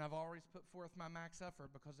 And I've always put forth my max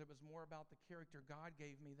effort because it was more about the character God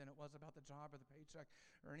gave me than it was about the job or the paycheck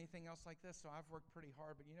or anything else like this. So I've worked pretty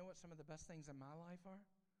hard. But you know what some of the best things in my life are?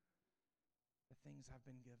 The things I've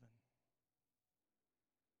been given."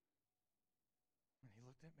 And he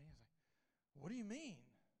looked at me and was like, "What do you mean?"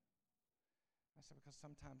 I said, "Because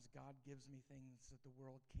sometimes God gives me things that the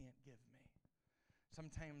world can't give me.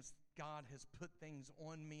 Sometimes God has put things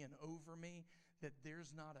on me and over me that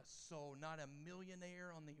there's not a soul, not a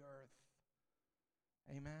millionaire on the earth."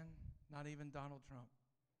 Amen? Not even Donald Trump.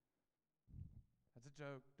 That's a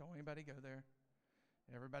joke. Don't anybody go there.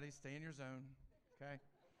 Everybody stay in your zone, okay?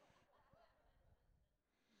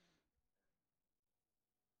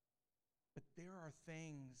 But there are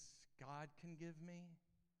things God can give me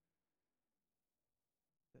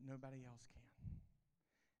that nobody else can.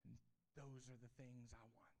 And those are the things I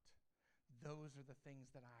want. Those are the things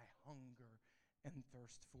that I hunger and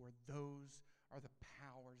thirst for. Those are the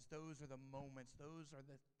powers. Those are the moments. Those are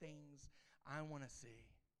the things I want to see.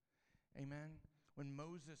 Amen? When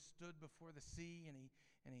Moses stood before the sea and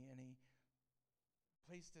he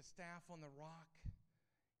placed his staff on the rock,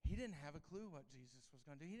 he didn't have a clue what Jesus was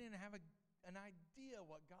going to do. He didn't have an idea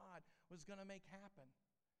what God was going to make happen.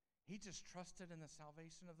 He just trusted in the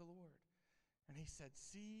salvation of the Lord. And he said,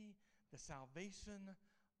 "See the salvation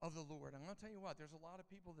of the Lord." I'm going to tell you what, there's a lot of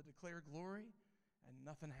people that declare glory and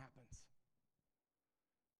nothing happens.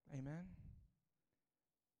 Amen?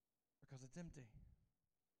 Because it's empty.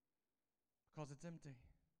 Because it's empty.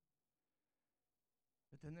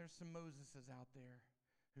 But then there's some Moseses out there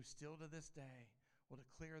who still to this day will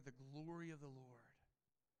declare the glory of the Lord.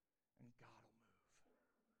 And God will move.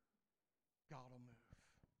 God will move.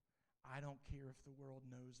 I don't care if the world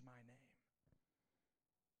knows my name.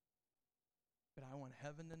 But I want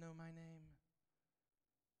heaven to know my name.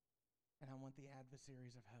 And I want the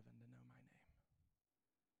adversaries of heaven to know my name.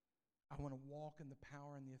 I want to walk in the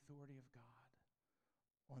power and the authority of God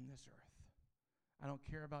on this earth. I don't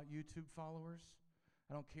care about YouTube followers.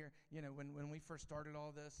 I don't care. When we first started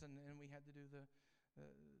all this and we had to do the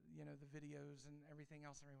videos and everything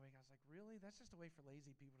else every week, I was like, really? That's just a way for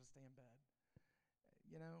lazy people to stay in bed.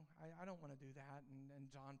 I don't want to do that. And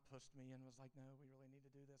John pushed me and was like, no, we really need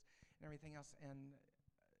to do this and everything else. And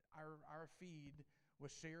our feed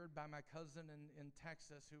was shared by my cousin in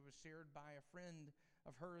Texas, who was shared by a friend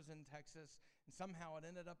of hers in Texas. And somehow it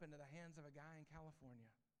ended up into the hands of a guy in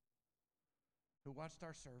California who watched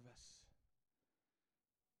our service,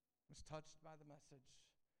 was touched by the message,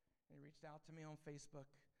 and he reached out to me on Facebook.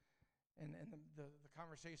 And the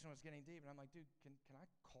conversation was getting deep. And I'm like, dude, can I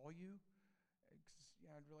call you?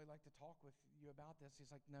 I'd really like to talk with you about this. He's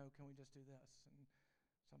like, no, can we just do this? And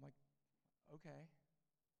so I'm like, okay.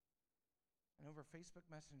 And over Facebook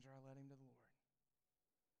Messenger, I led him to the Lord.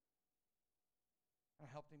 I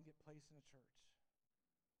helped him get placed in a church.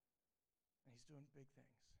 And he's doing big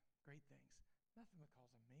things, great things. Nothing because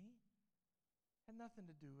of me. Had nothing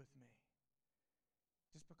to do with me.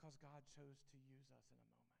 Just because God chose to use us in a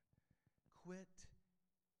moment. Quit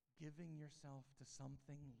giving yourself to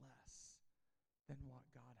something less than what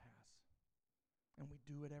God has. And we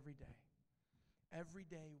do it every day. Every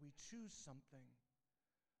day we choose something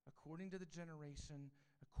according to the generation,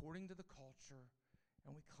 according to the culture,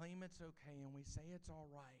 and we claim it's okay and we say it's all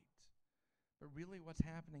right. But really what's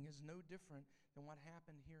happening is no different than what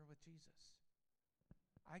happened here with Jesus.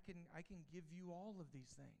 I can give you all of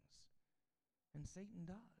these things, and Satan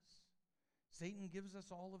does. Satan gives us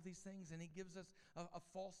all of these things, and he gives us a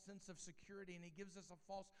false sense of security, and he gives us a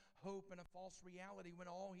false hope and a false reality when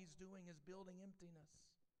all he's doing is building emptiness,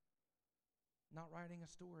 not writing a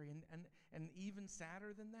story. And even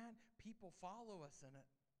sadder than that, people follow us in it.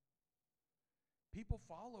 People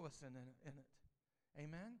follow us in it.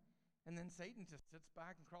 Amen? And then Satan just sits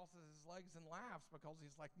back and crosses his legs and laughs because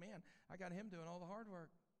he's like, man, I got him doing all the hard work.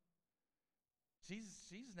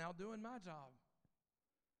 She's now doing my job.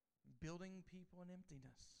 Building people in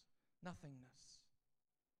emptiness, nothingness.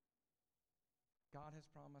 God has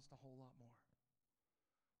promised a whole lot more.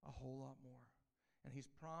 A whole lot more. And he's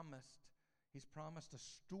promised a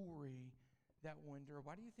story that will endure.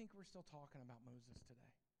 Why do you think we're still talking about Moses today?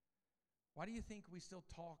 Why do you think we still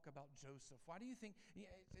talk about Joseph? Why do you think,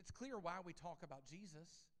 it's clear why we talk about Jesus,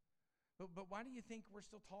 but why do you think we're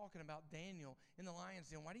still talking about Daniel in the lion's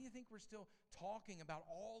den? Why do you think we're still talking about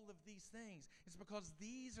all of these things? It's because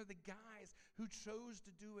these are the guys who chose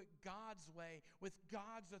to do it God's way, with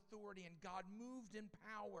God's authority, and God moved in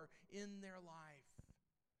power in their life.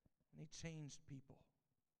 And he changed people.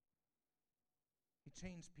 He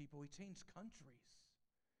changed people. He changed countries.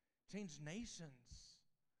 Changed nations.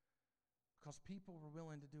 Because people were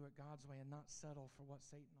willing to do it God's way and not settle for what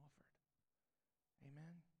Satan offered.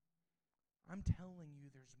 Amen? I'm telling you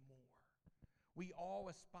there's more. We all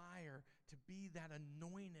aspire to be that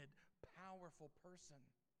anointed, powerful person,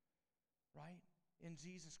 right? In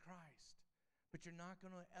Jesus Christ. But you're not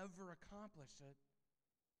going to ever accomplish it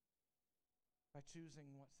by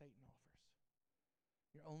choosing what Satan offers.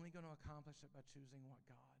 You're only going to accomplish it by choosing what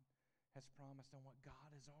God has promised and what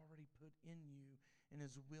God has already put in you and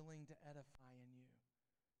is willing to edify in you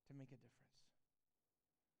to make a difference.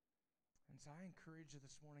 And so I encourage you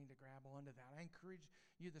this morning to grab onto that. I encourage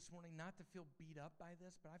you this morning not to feel beat up by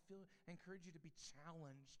this, but I encourage you to be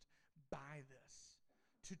challenged by this,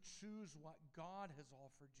 to choose what God has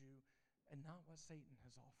offered you and not what Satan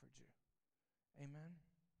has offered you. Amen?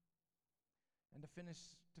 And to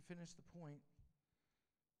finish the point,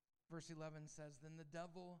 verse 11 says, then the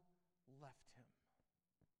devil left him.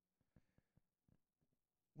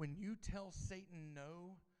 When you tell Satan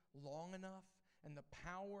no long enough, and the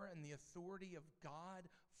power and the authority of God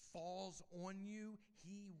falls on you,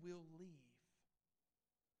 he will leave.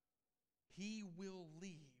 He will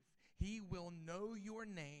leave. He will know your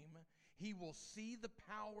name. He will see the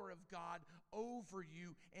power of God over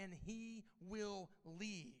you, and he will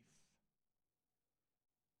leave.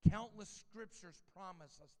 Countless scriptures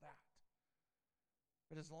promise us that.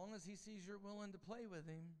 But as long as he sees you're willing to play with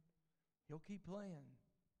him, he'll keep playing.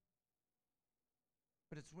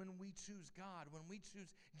 But it's when we choose God, when we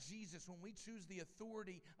choose Jesus, when we choose the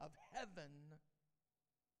authority of heaven,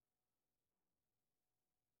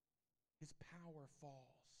 his power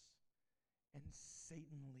falls and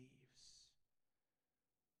Satan leaves.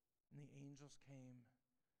 And the angels came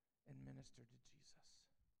and ministered to Jesus.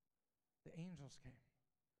 The angels came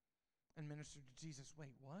and ministered to Jesus.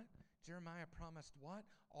 Wait, what? Jeremiah promised what?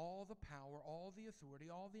 All the power, all the authority,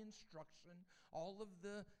 all the instruction, all of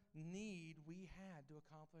the need we had to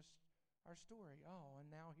accomplish our story. Oh, and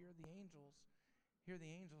now here the angels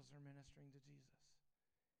are ministering to Jesus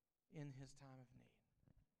in his time of need.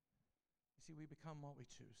 You see, we become what we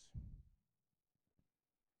choose.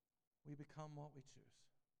 We become what we choose.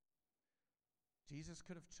 Jesus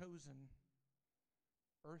could have chosen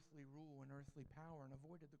earthly rule and earthly power and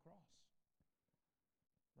avoided the cross.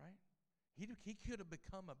 Right? He could have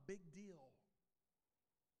become a big deal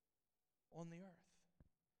on the earth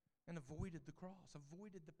and avoided the cross,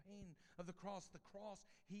 avoided the pain of the cross. The cross,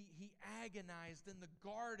 he agonized in the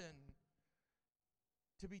garden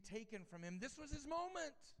to be taken from him. This was his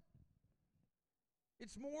moment.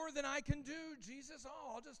 It's more than I can do, Jesus.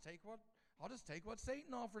 Oh, I'll just take what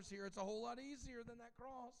Satan offers here. It's a whole lot easier than that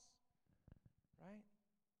cross. Right?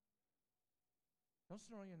 Don't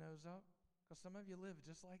snarl your nose up, because some of you live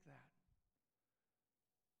just like that.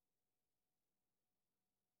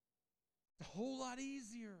 It's a whole lot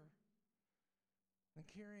easier than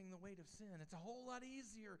carrying the weight of sin. It's a whole lot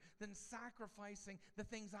easier than sacrificing the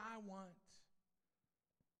things I want.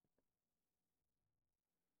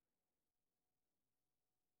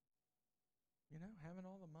 You know, having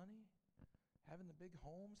all the money, having the big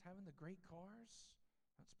homes, having the great cars,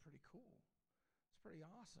 that's pretty cool. It's pretty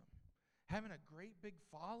awesome. Having a great big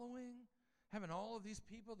following, having all of these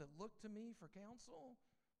people that look to me for counsel,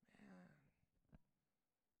 man,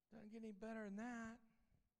 doesn't get any better than that.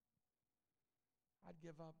 I'd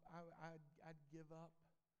give up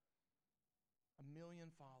 1 million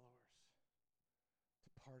followers to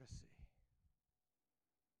part a sea.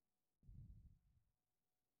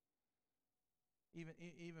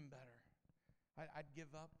 Even better, I'd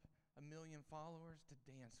give up 1 million followers to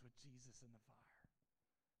dance with Jesus in the fire.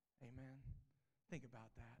 Amen. Think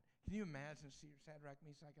about that. Can you imagine Shadrach,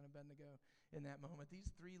 Meshach, and Abednego in that moment?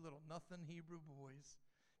 These 3 little nothing Hebrew boys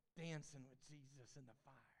dancing with Jesus in the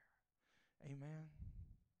fire. Amen.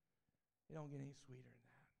 It don't get any sweeter than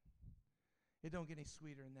that. It don't get any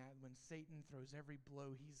sweeter than that when Satan throws every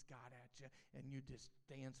blow he's got at you and you just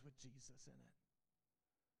dance with Jesus in it.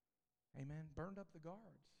 Amen. Burned up the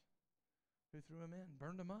guards who threw him in.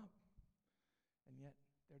 Burned them up. And yet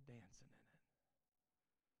they're dancing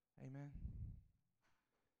in it. Amen.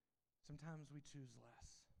 Sometimes we choose less.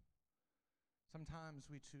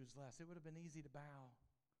 Sometimes we choose less. It would have been easy to bow.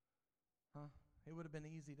 Huh? It would have been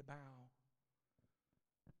easy to bow.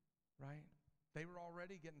 Right? They were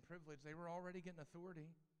already getting privilege. They were already getting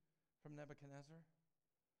authority from Nebuchadnezzar.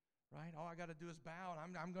 Right? All I got to do is bow,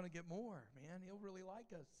 and I'm going to get more. Man, he'll really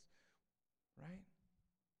like us. Right?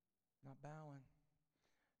 Not bowing.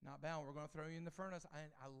 Not bowing. We're going to throw you in the furnace.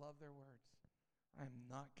 I love their words. I am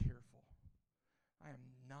not careful. I am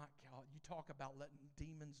not, you talk about letting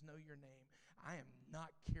demons know your name. I am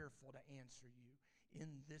not careful to answer you.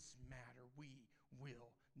 In this matter, we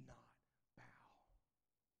will not bow.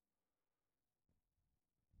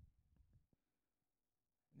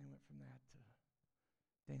 And they went from that to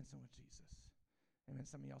dancing with Jesus. And then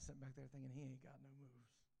some of y'all sitting back there thinking, he ain't got no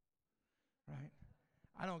moves. Right?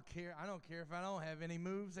 I don't care if I don't have any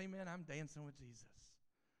moves. Amen. I'm dancing with Jesus.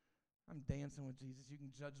 I'm dancing with Jesus. You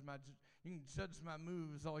can judge my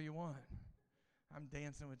moves all you want. I'm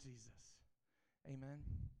dancing with Jesus. Amen.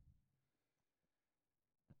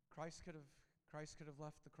 Christ could have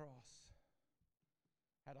left the cross.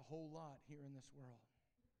 Had a whole lot here in this world.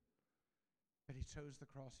 But he chose the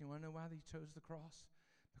cross. You want to know why he chose the cross?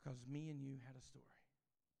 Because me and you had a story.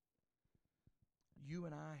 You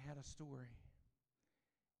and I had a story.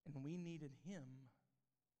 And we needed him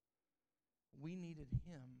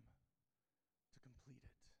to complete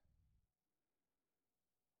it.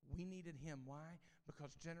 We needed him. Why?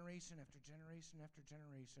 Because generation after generation after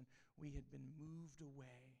generation, we had been moved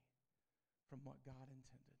away from what God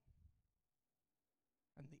intended.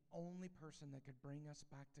 And the only person that could bring us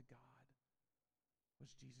back to God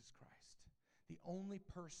was Jesus Christ. The only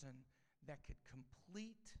person that could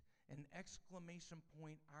complete an exclamation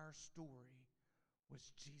point our story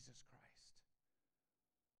was Jesus Christ.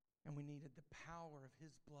 And we needed the power of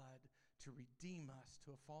his blood to redeem us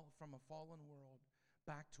from a fallen world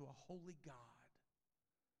back to a holy God.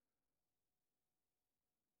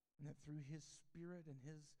 And that through his spirit and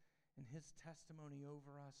his testimony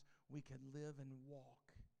over us, we could live and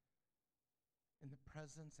walk in the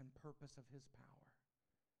presence and purpose of his power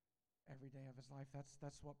every day of his life.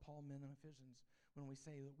 That's what Paul meant in Ephesians when we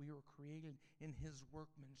say that we were created in his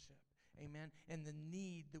workmanship. Amen. And the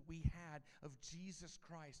need that we had of Jesus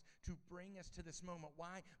Christ to bring us to this moment.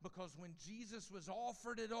 Why? Because when Jesus was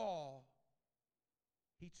offered it all,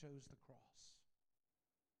 he chose the cross.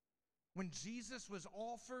 When Jesus was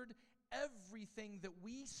offered everything that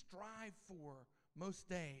we strive for most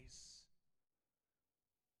days,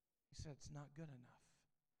 he said, it's not good enough.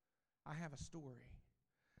 I have a story.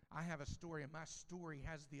 I have a story, and my story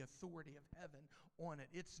has the authority of heaven on it.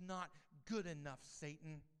 It's not good enough,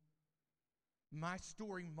 Satan. My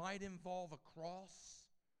story might involve a cross,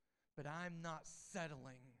 but I'm not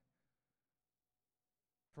settling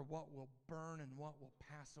for what will burn and what will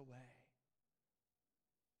pass away.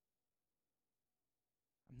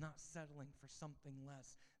 I'm not settling for something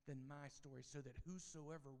less than my story, so that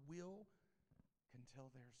whosoever will can tell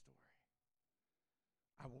their story.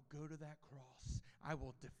 I will go to that cross. I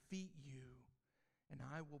will defeat you, and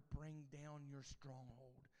I will bring down your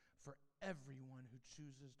stronghold for everyone who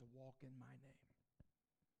chooses to walk in my name.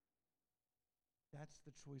 That's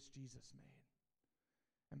the choice Jesus made.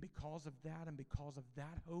 And because of that, and because of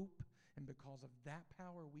that hope, and because of that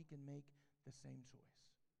power, we can make the same choice.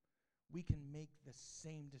 We can make the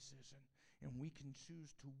same decision, and we can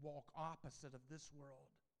choose to walk opposite of this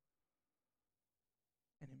world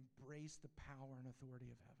and embrace the power and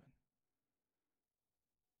authority of heaven.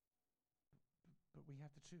 But we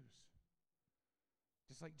have to choose.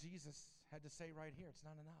 Just like Jesus had to say right here, it's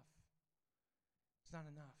not enough. It's not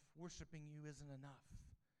enough. Worshiping you isn't enough.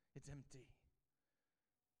 It's empty.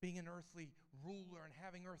 Being an earthly ruler and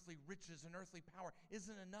having earthly riches and earthly power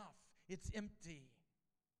isn't enough. It's empty.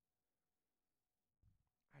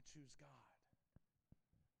 I choose God.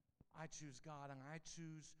 I choose God, and I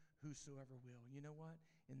choose whosoever will. You know what?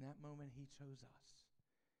 In that moment, he chose us.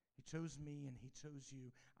 He chose me, and he chose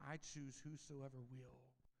you. I choose whosoever will.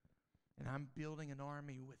 And I'm building an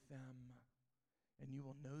army with them, and you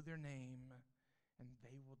will know their name, and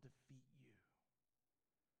they will defeat you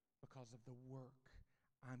because of the work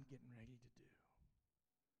I'm getting ready to do.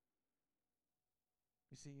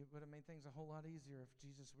 You see, it would have made things a whole lot easier if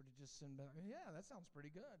Jesus were to just send back, yeah, that sounds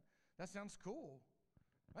pretty good. That sounds cool.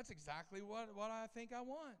 That's exactly what I think I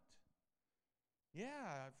want.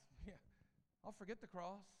 Yeah, I'll forget the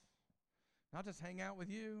cross. I'll just hang out with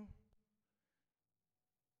you.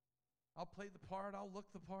 I'll play the part. I'll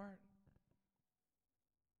look the part.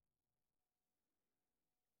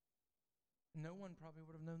 No one probably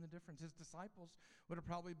would have known the difference. His disciples would have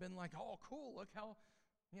probably been like, oh, cool, look how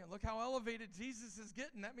elevated Jesus is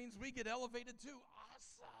getting. That means we get elevated too.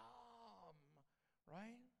 Awesome.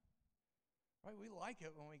 Right? Right? We like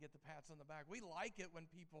it when we get the pats on the back. We like it when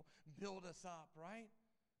people build us up, right?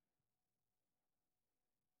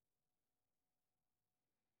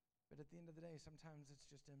 But at the end of the day, sometimes it's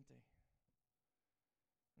just empty.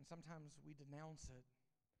 And sometimes we denounce it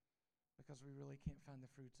because we really can't find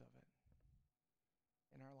the fruits of it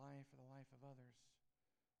in our life or the life of others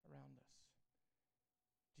around us.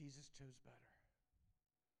 Jesus chose better.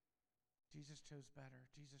 Jesus chose better.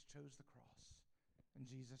 Jesus chose the cross. And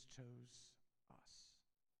Jesus chose us.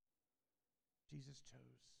 Jesus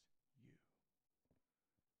chose you.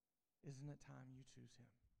 Isn't it time you choose him?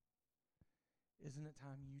 Isn't it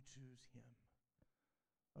time you choose him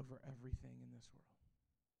over everything in this world?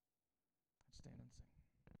 Let's stand and sing.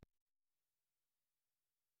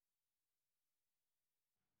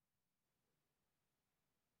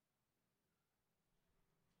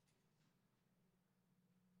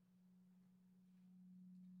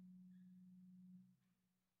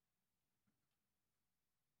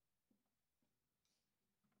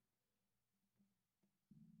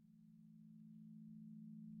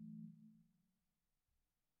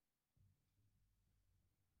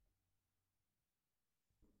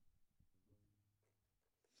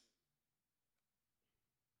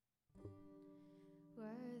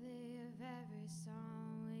 Worthy of every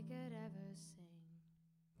song we could ever sing,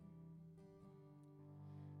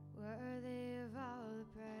 worthy of all the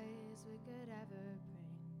praise we could ever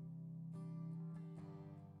bring,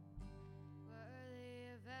 worthy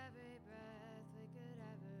of every breath we could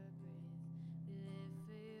ever breathe. We live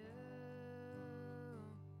for you.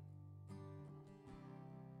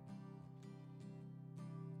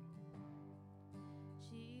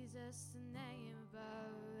 Jesus, the name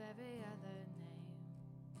above every other name.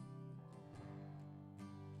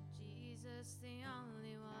 Jesus, the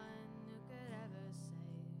only one who could ever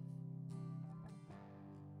save.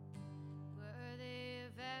 Worthy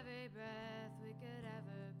of every breath we could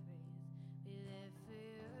ever breathe. We live for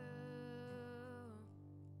you.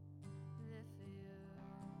 Live for you.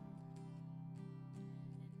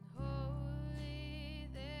 And holy,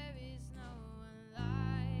 there is no one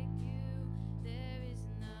like you. There is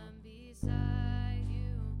none beside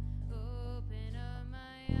you. Open up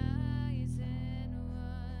my eyes in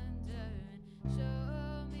wonder and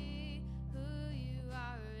show me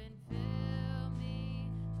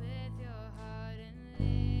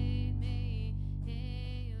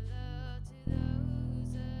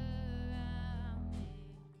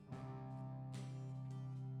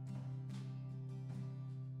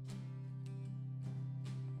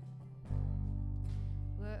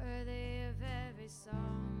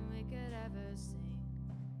song we could ever sing.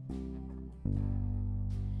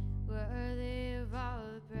 Worthy of all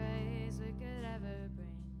the praise we could ever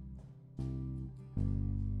bring.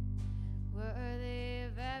 Worthy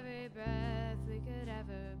of every breath we could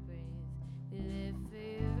ever breathe. We live for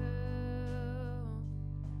you,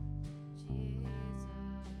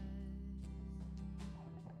 Jesus.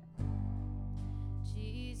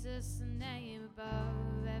 Jesus, the name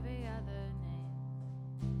above every other name.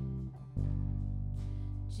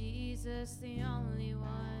 Jesus, the only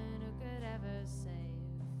one who could ever save.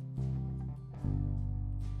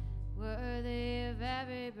 Worthy of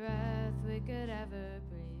every breath we could ever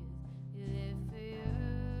breathe. We live for you.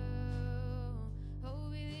 Oh,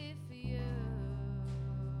 we live for you.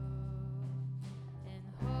 And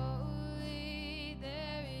holy,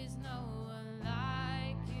 there is no one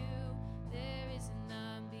like you. There is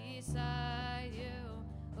none beside you.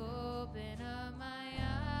 Open up my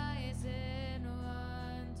eyes in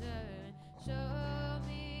wonder. Show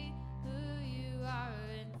me who you are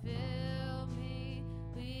and fill me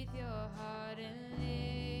with your heart and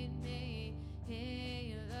lead me in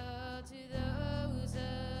your love to those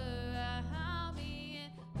around me.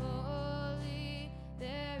 And holy,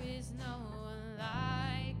 there is no one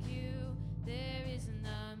like you. There is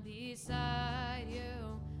none beside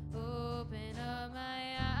you. Open up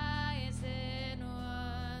my eyes in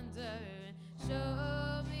wonder and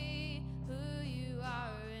show me who you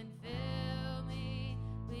are and fill me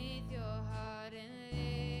with your heart and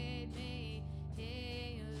lead me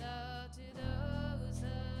in your love to those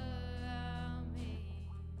around me.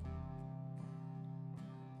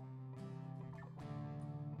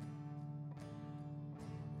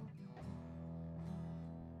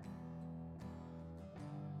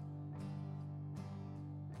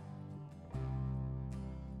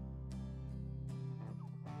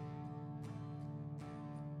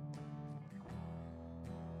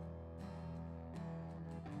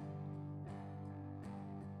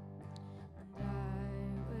 And I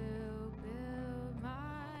will build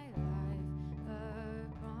my life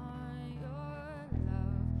upon your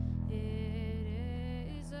love. It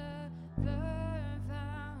is a firm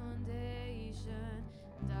foundation.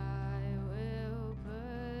 And I will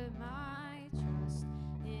put my trust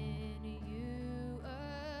in you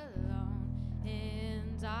alone.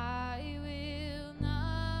 And I will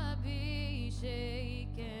not be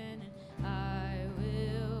shaken. And I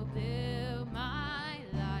will build my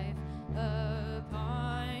life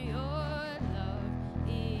upon your love.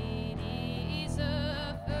 It is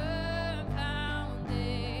a firm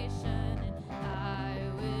foundation, and I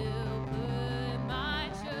will put my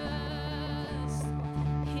trust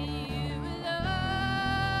in you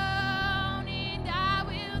alone, and I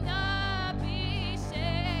will not be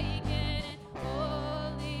shaken. And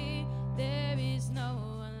holy, there is no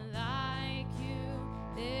one like you.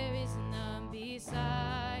 There is none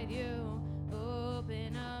beside you.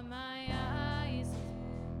 Open up my eyes and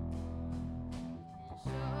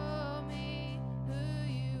show me who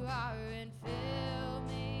you are and fill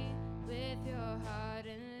me with your heart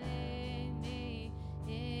and lead me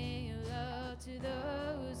in your love to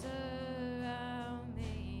those around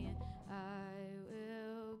me. I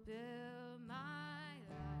will build my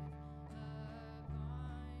life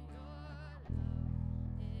upon your love.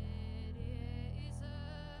 It is a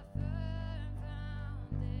firm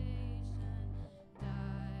foundation. And I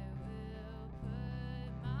will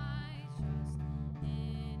put my trust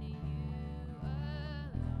in you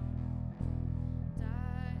alone. And I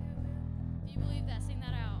will. If you believe that, sing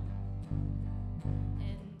that out.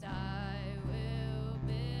 And I will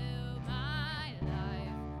build my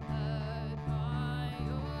life upon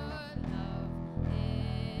your love.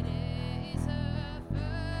 It is a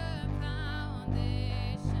firm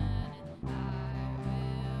foundation, and I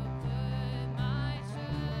will put my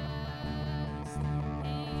trust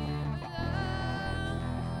in you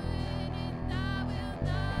alone, and I will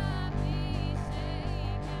not be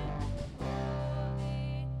shaken.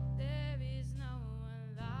 Holy, there is no one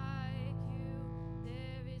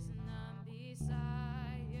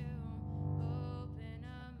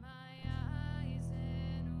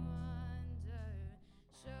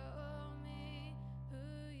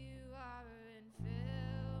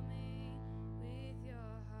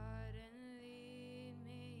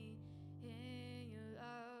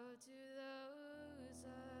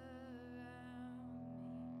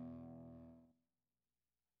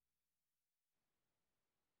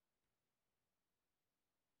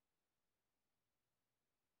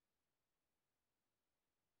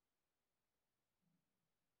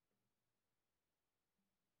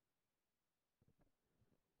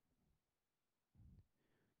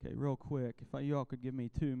Okay, real quick, if you all could give me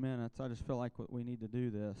 2 minutes, I just feel like we need to do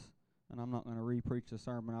this, and I'm not going to re-preach the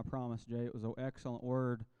sermon. I promise, Jay, it was an excellent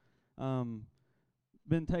word.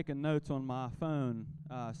 Been taking notes on my phone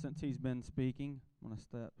since he's been speaking. I'm going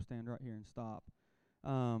to stand right here and stop.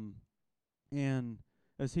 And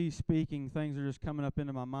as he's speaking, things are just coming up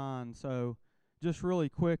into my mind. So just really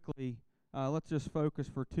quickly, let's just focus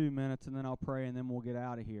for 2 minutes, and then I'll pray, and then we'll get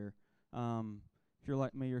out of here. If you're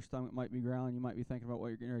like me, your stomach might be growling. You might be thinking about what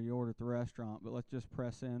you're getting ready to order at the restaurant, but let's just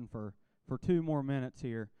press in for 2 more minutes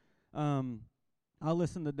here. I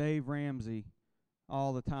listen to Dave Ramsey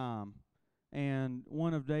all the time, and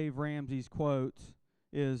one of Dave Ramsey's quotes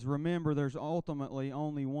is, "Remember, there's ultimately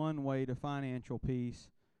only one way to financial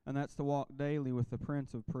peace, and that's to walk daily with the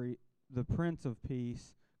Prince of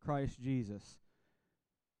Peace, Christ Jesus."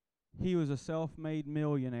 He was a self-made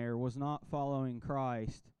millionaire, was not following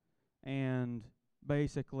Christ, and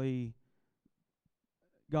basically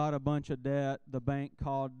got a bunch of debt. The bank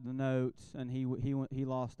called the notes, and he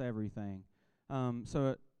lost everything.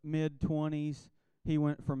 So at mid-20s, he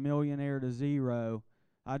went from millionaire to zero.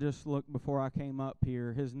 I just looked before I came up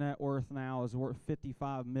here. His net worth now is worth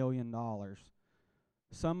 $55 million.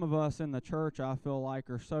 Some of us in the church, I feel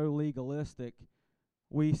like, are so legalistic.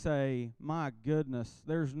 We say, my goodness,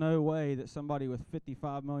 there's no way that somebody with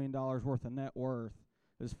 $55 million worth of net worth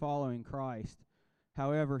is following Christ.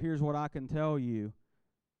 However, here's what I can tell you.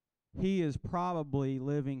 He is probably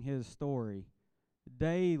living his story.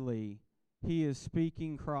 Daily, he is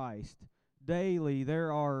speaking Christ. Daily,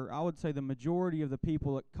 there are, I would say, the majority of the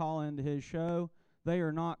people that call into his show, they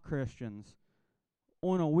are not Christians.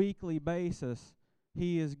 On a weekly basis,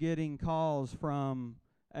 he is getting calls from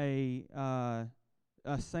a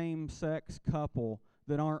same-sex couple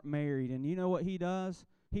that aren't married. And you know what he does?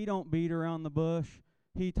 He don't beat around the bush.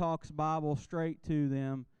 He talks Bible straight to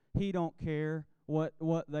them. He don't care what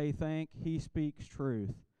they think. He speaks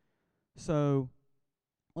truth. So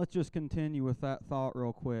let's just continue with that thought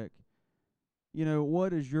real quick. You know,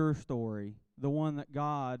 what is your story? The one that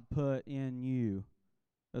God put in you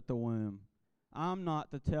at the womb. I'm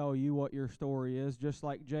not to tell you what your story is, just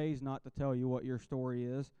like Jay's not to tell you what your story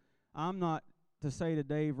is. I'm not to say to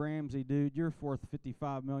Dave Ramsey, dude, you're worth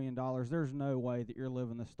 $55 million. There's no way that you're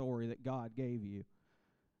living the story that God gave you.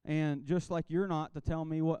 And just like you're not to tell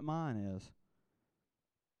me what mine is.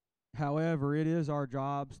 However, it is our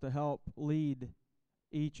jobs to help lead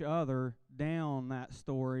each other down that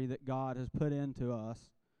story that God has put into us.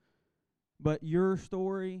 But your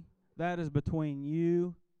story, that is between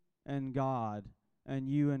you and God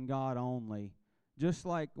only. Just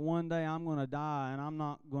like one day I'm going to die, and I'm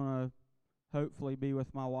not going to hopefully be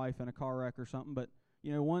with my wife in a car wreck or something, but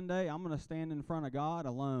you know, one day I'm going to stand in front of God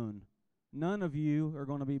alone. None of you are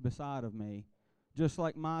going to be beside of me. Just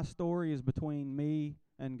like my story is between me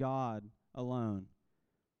and God alone.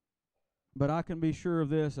 But I can be sure of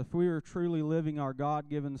this, if we are truly living our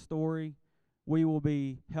God-given story, we will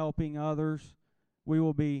be helping others. We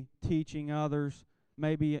will be teaching others.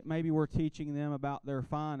 Maybe we're teaching them about their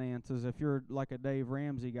finances if you're like a Dave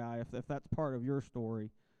Ramsey guy, if that's part of your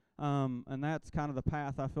story. And that's kind of the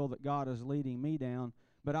path I feel that God is leading me down.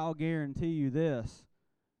 But I'll guarantee you this.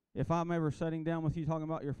 If I'm ever sitting down with you talking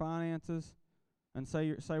about your finances, and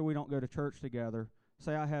say we don't go to church together,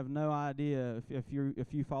 say I have no idea if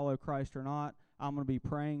you follow Christ or not, I'm going to be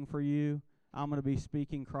praying for you. I'm going to be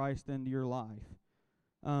speaking Christ into your life.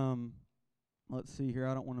 Let's see here.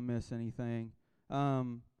 I don't want to miss anything.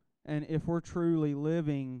 And if we're truly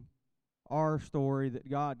living our story that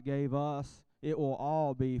God gave us, it will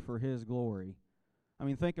all be for His glory. I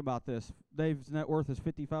mean, think about this. Dave's net worth is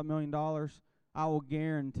 $55 million. I will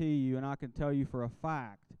guarantee you, and I can tell you for a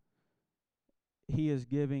fact, he is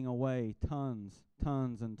giving away tons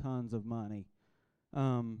and tons of money.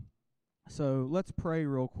 So let's pray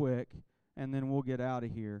real quick, and then we'll get out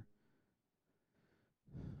of here.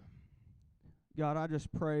 God, I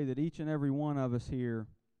just pray that each and every one of us here,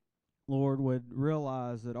 Lord, would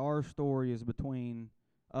realize that our story is between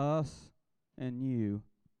us and you,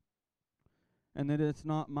 and that it's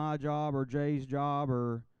not my job or Jay's job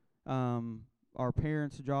or our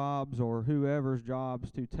parents' jobs or whoever's jobs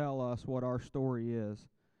to tell us what our story is.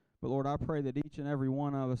 But Lord, I pray that each and every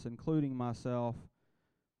one of us, including myself,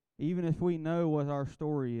 even if we know what our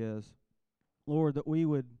story is, Lord, that we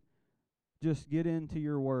would just get into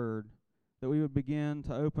your word, that we would begin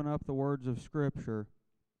to open up the words of Scripture,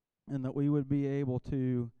 and that we would be able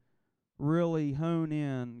to really hone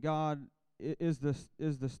in. God, is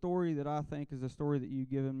the story that I think is the story that you've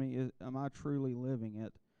given me, am I truly living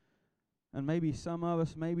it? And maybe some of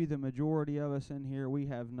us, maybe the majority of us in here, we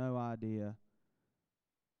have no idea.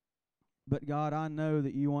 But God, I know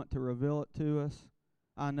that you want to reveal it to us.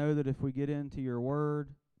 I know that if we get into your word,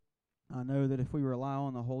 I know that if we rely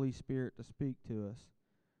on the Holy Spirit to speak to us,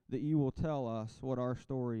 that you will tell us what our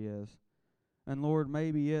story is. And Lord,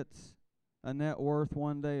 maybe it's a net worth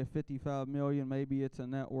one day of 55 million, maybe it's a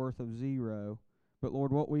net worth of 0. But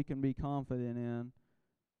Lord, what we can be confident in,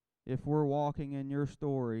 if we're walking in your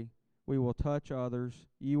story, we will touch others.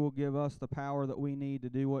 You will give us the power that we need to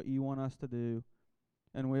do what you want us to do,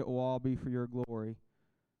 and it will all be for your glory.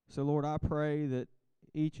 So Lord, I pray that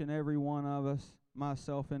each and every one of us,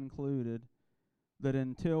 myself included, that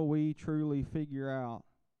until we truly figure out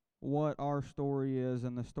what our story is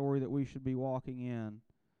and the story that we should be walking in,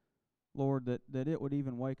 Lord, that it would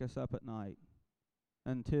even wake us up at night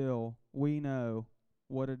until we know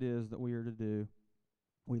what it is that we are to do.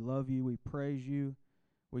 We love you. We praise you.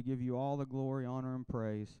 We give you all the glory, honor, and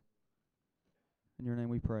praise. In your name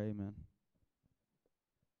we pray, amen.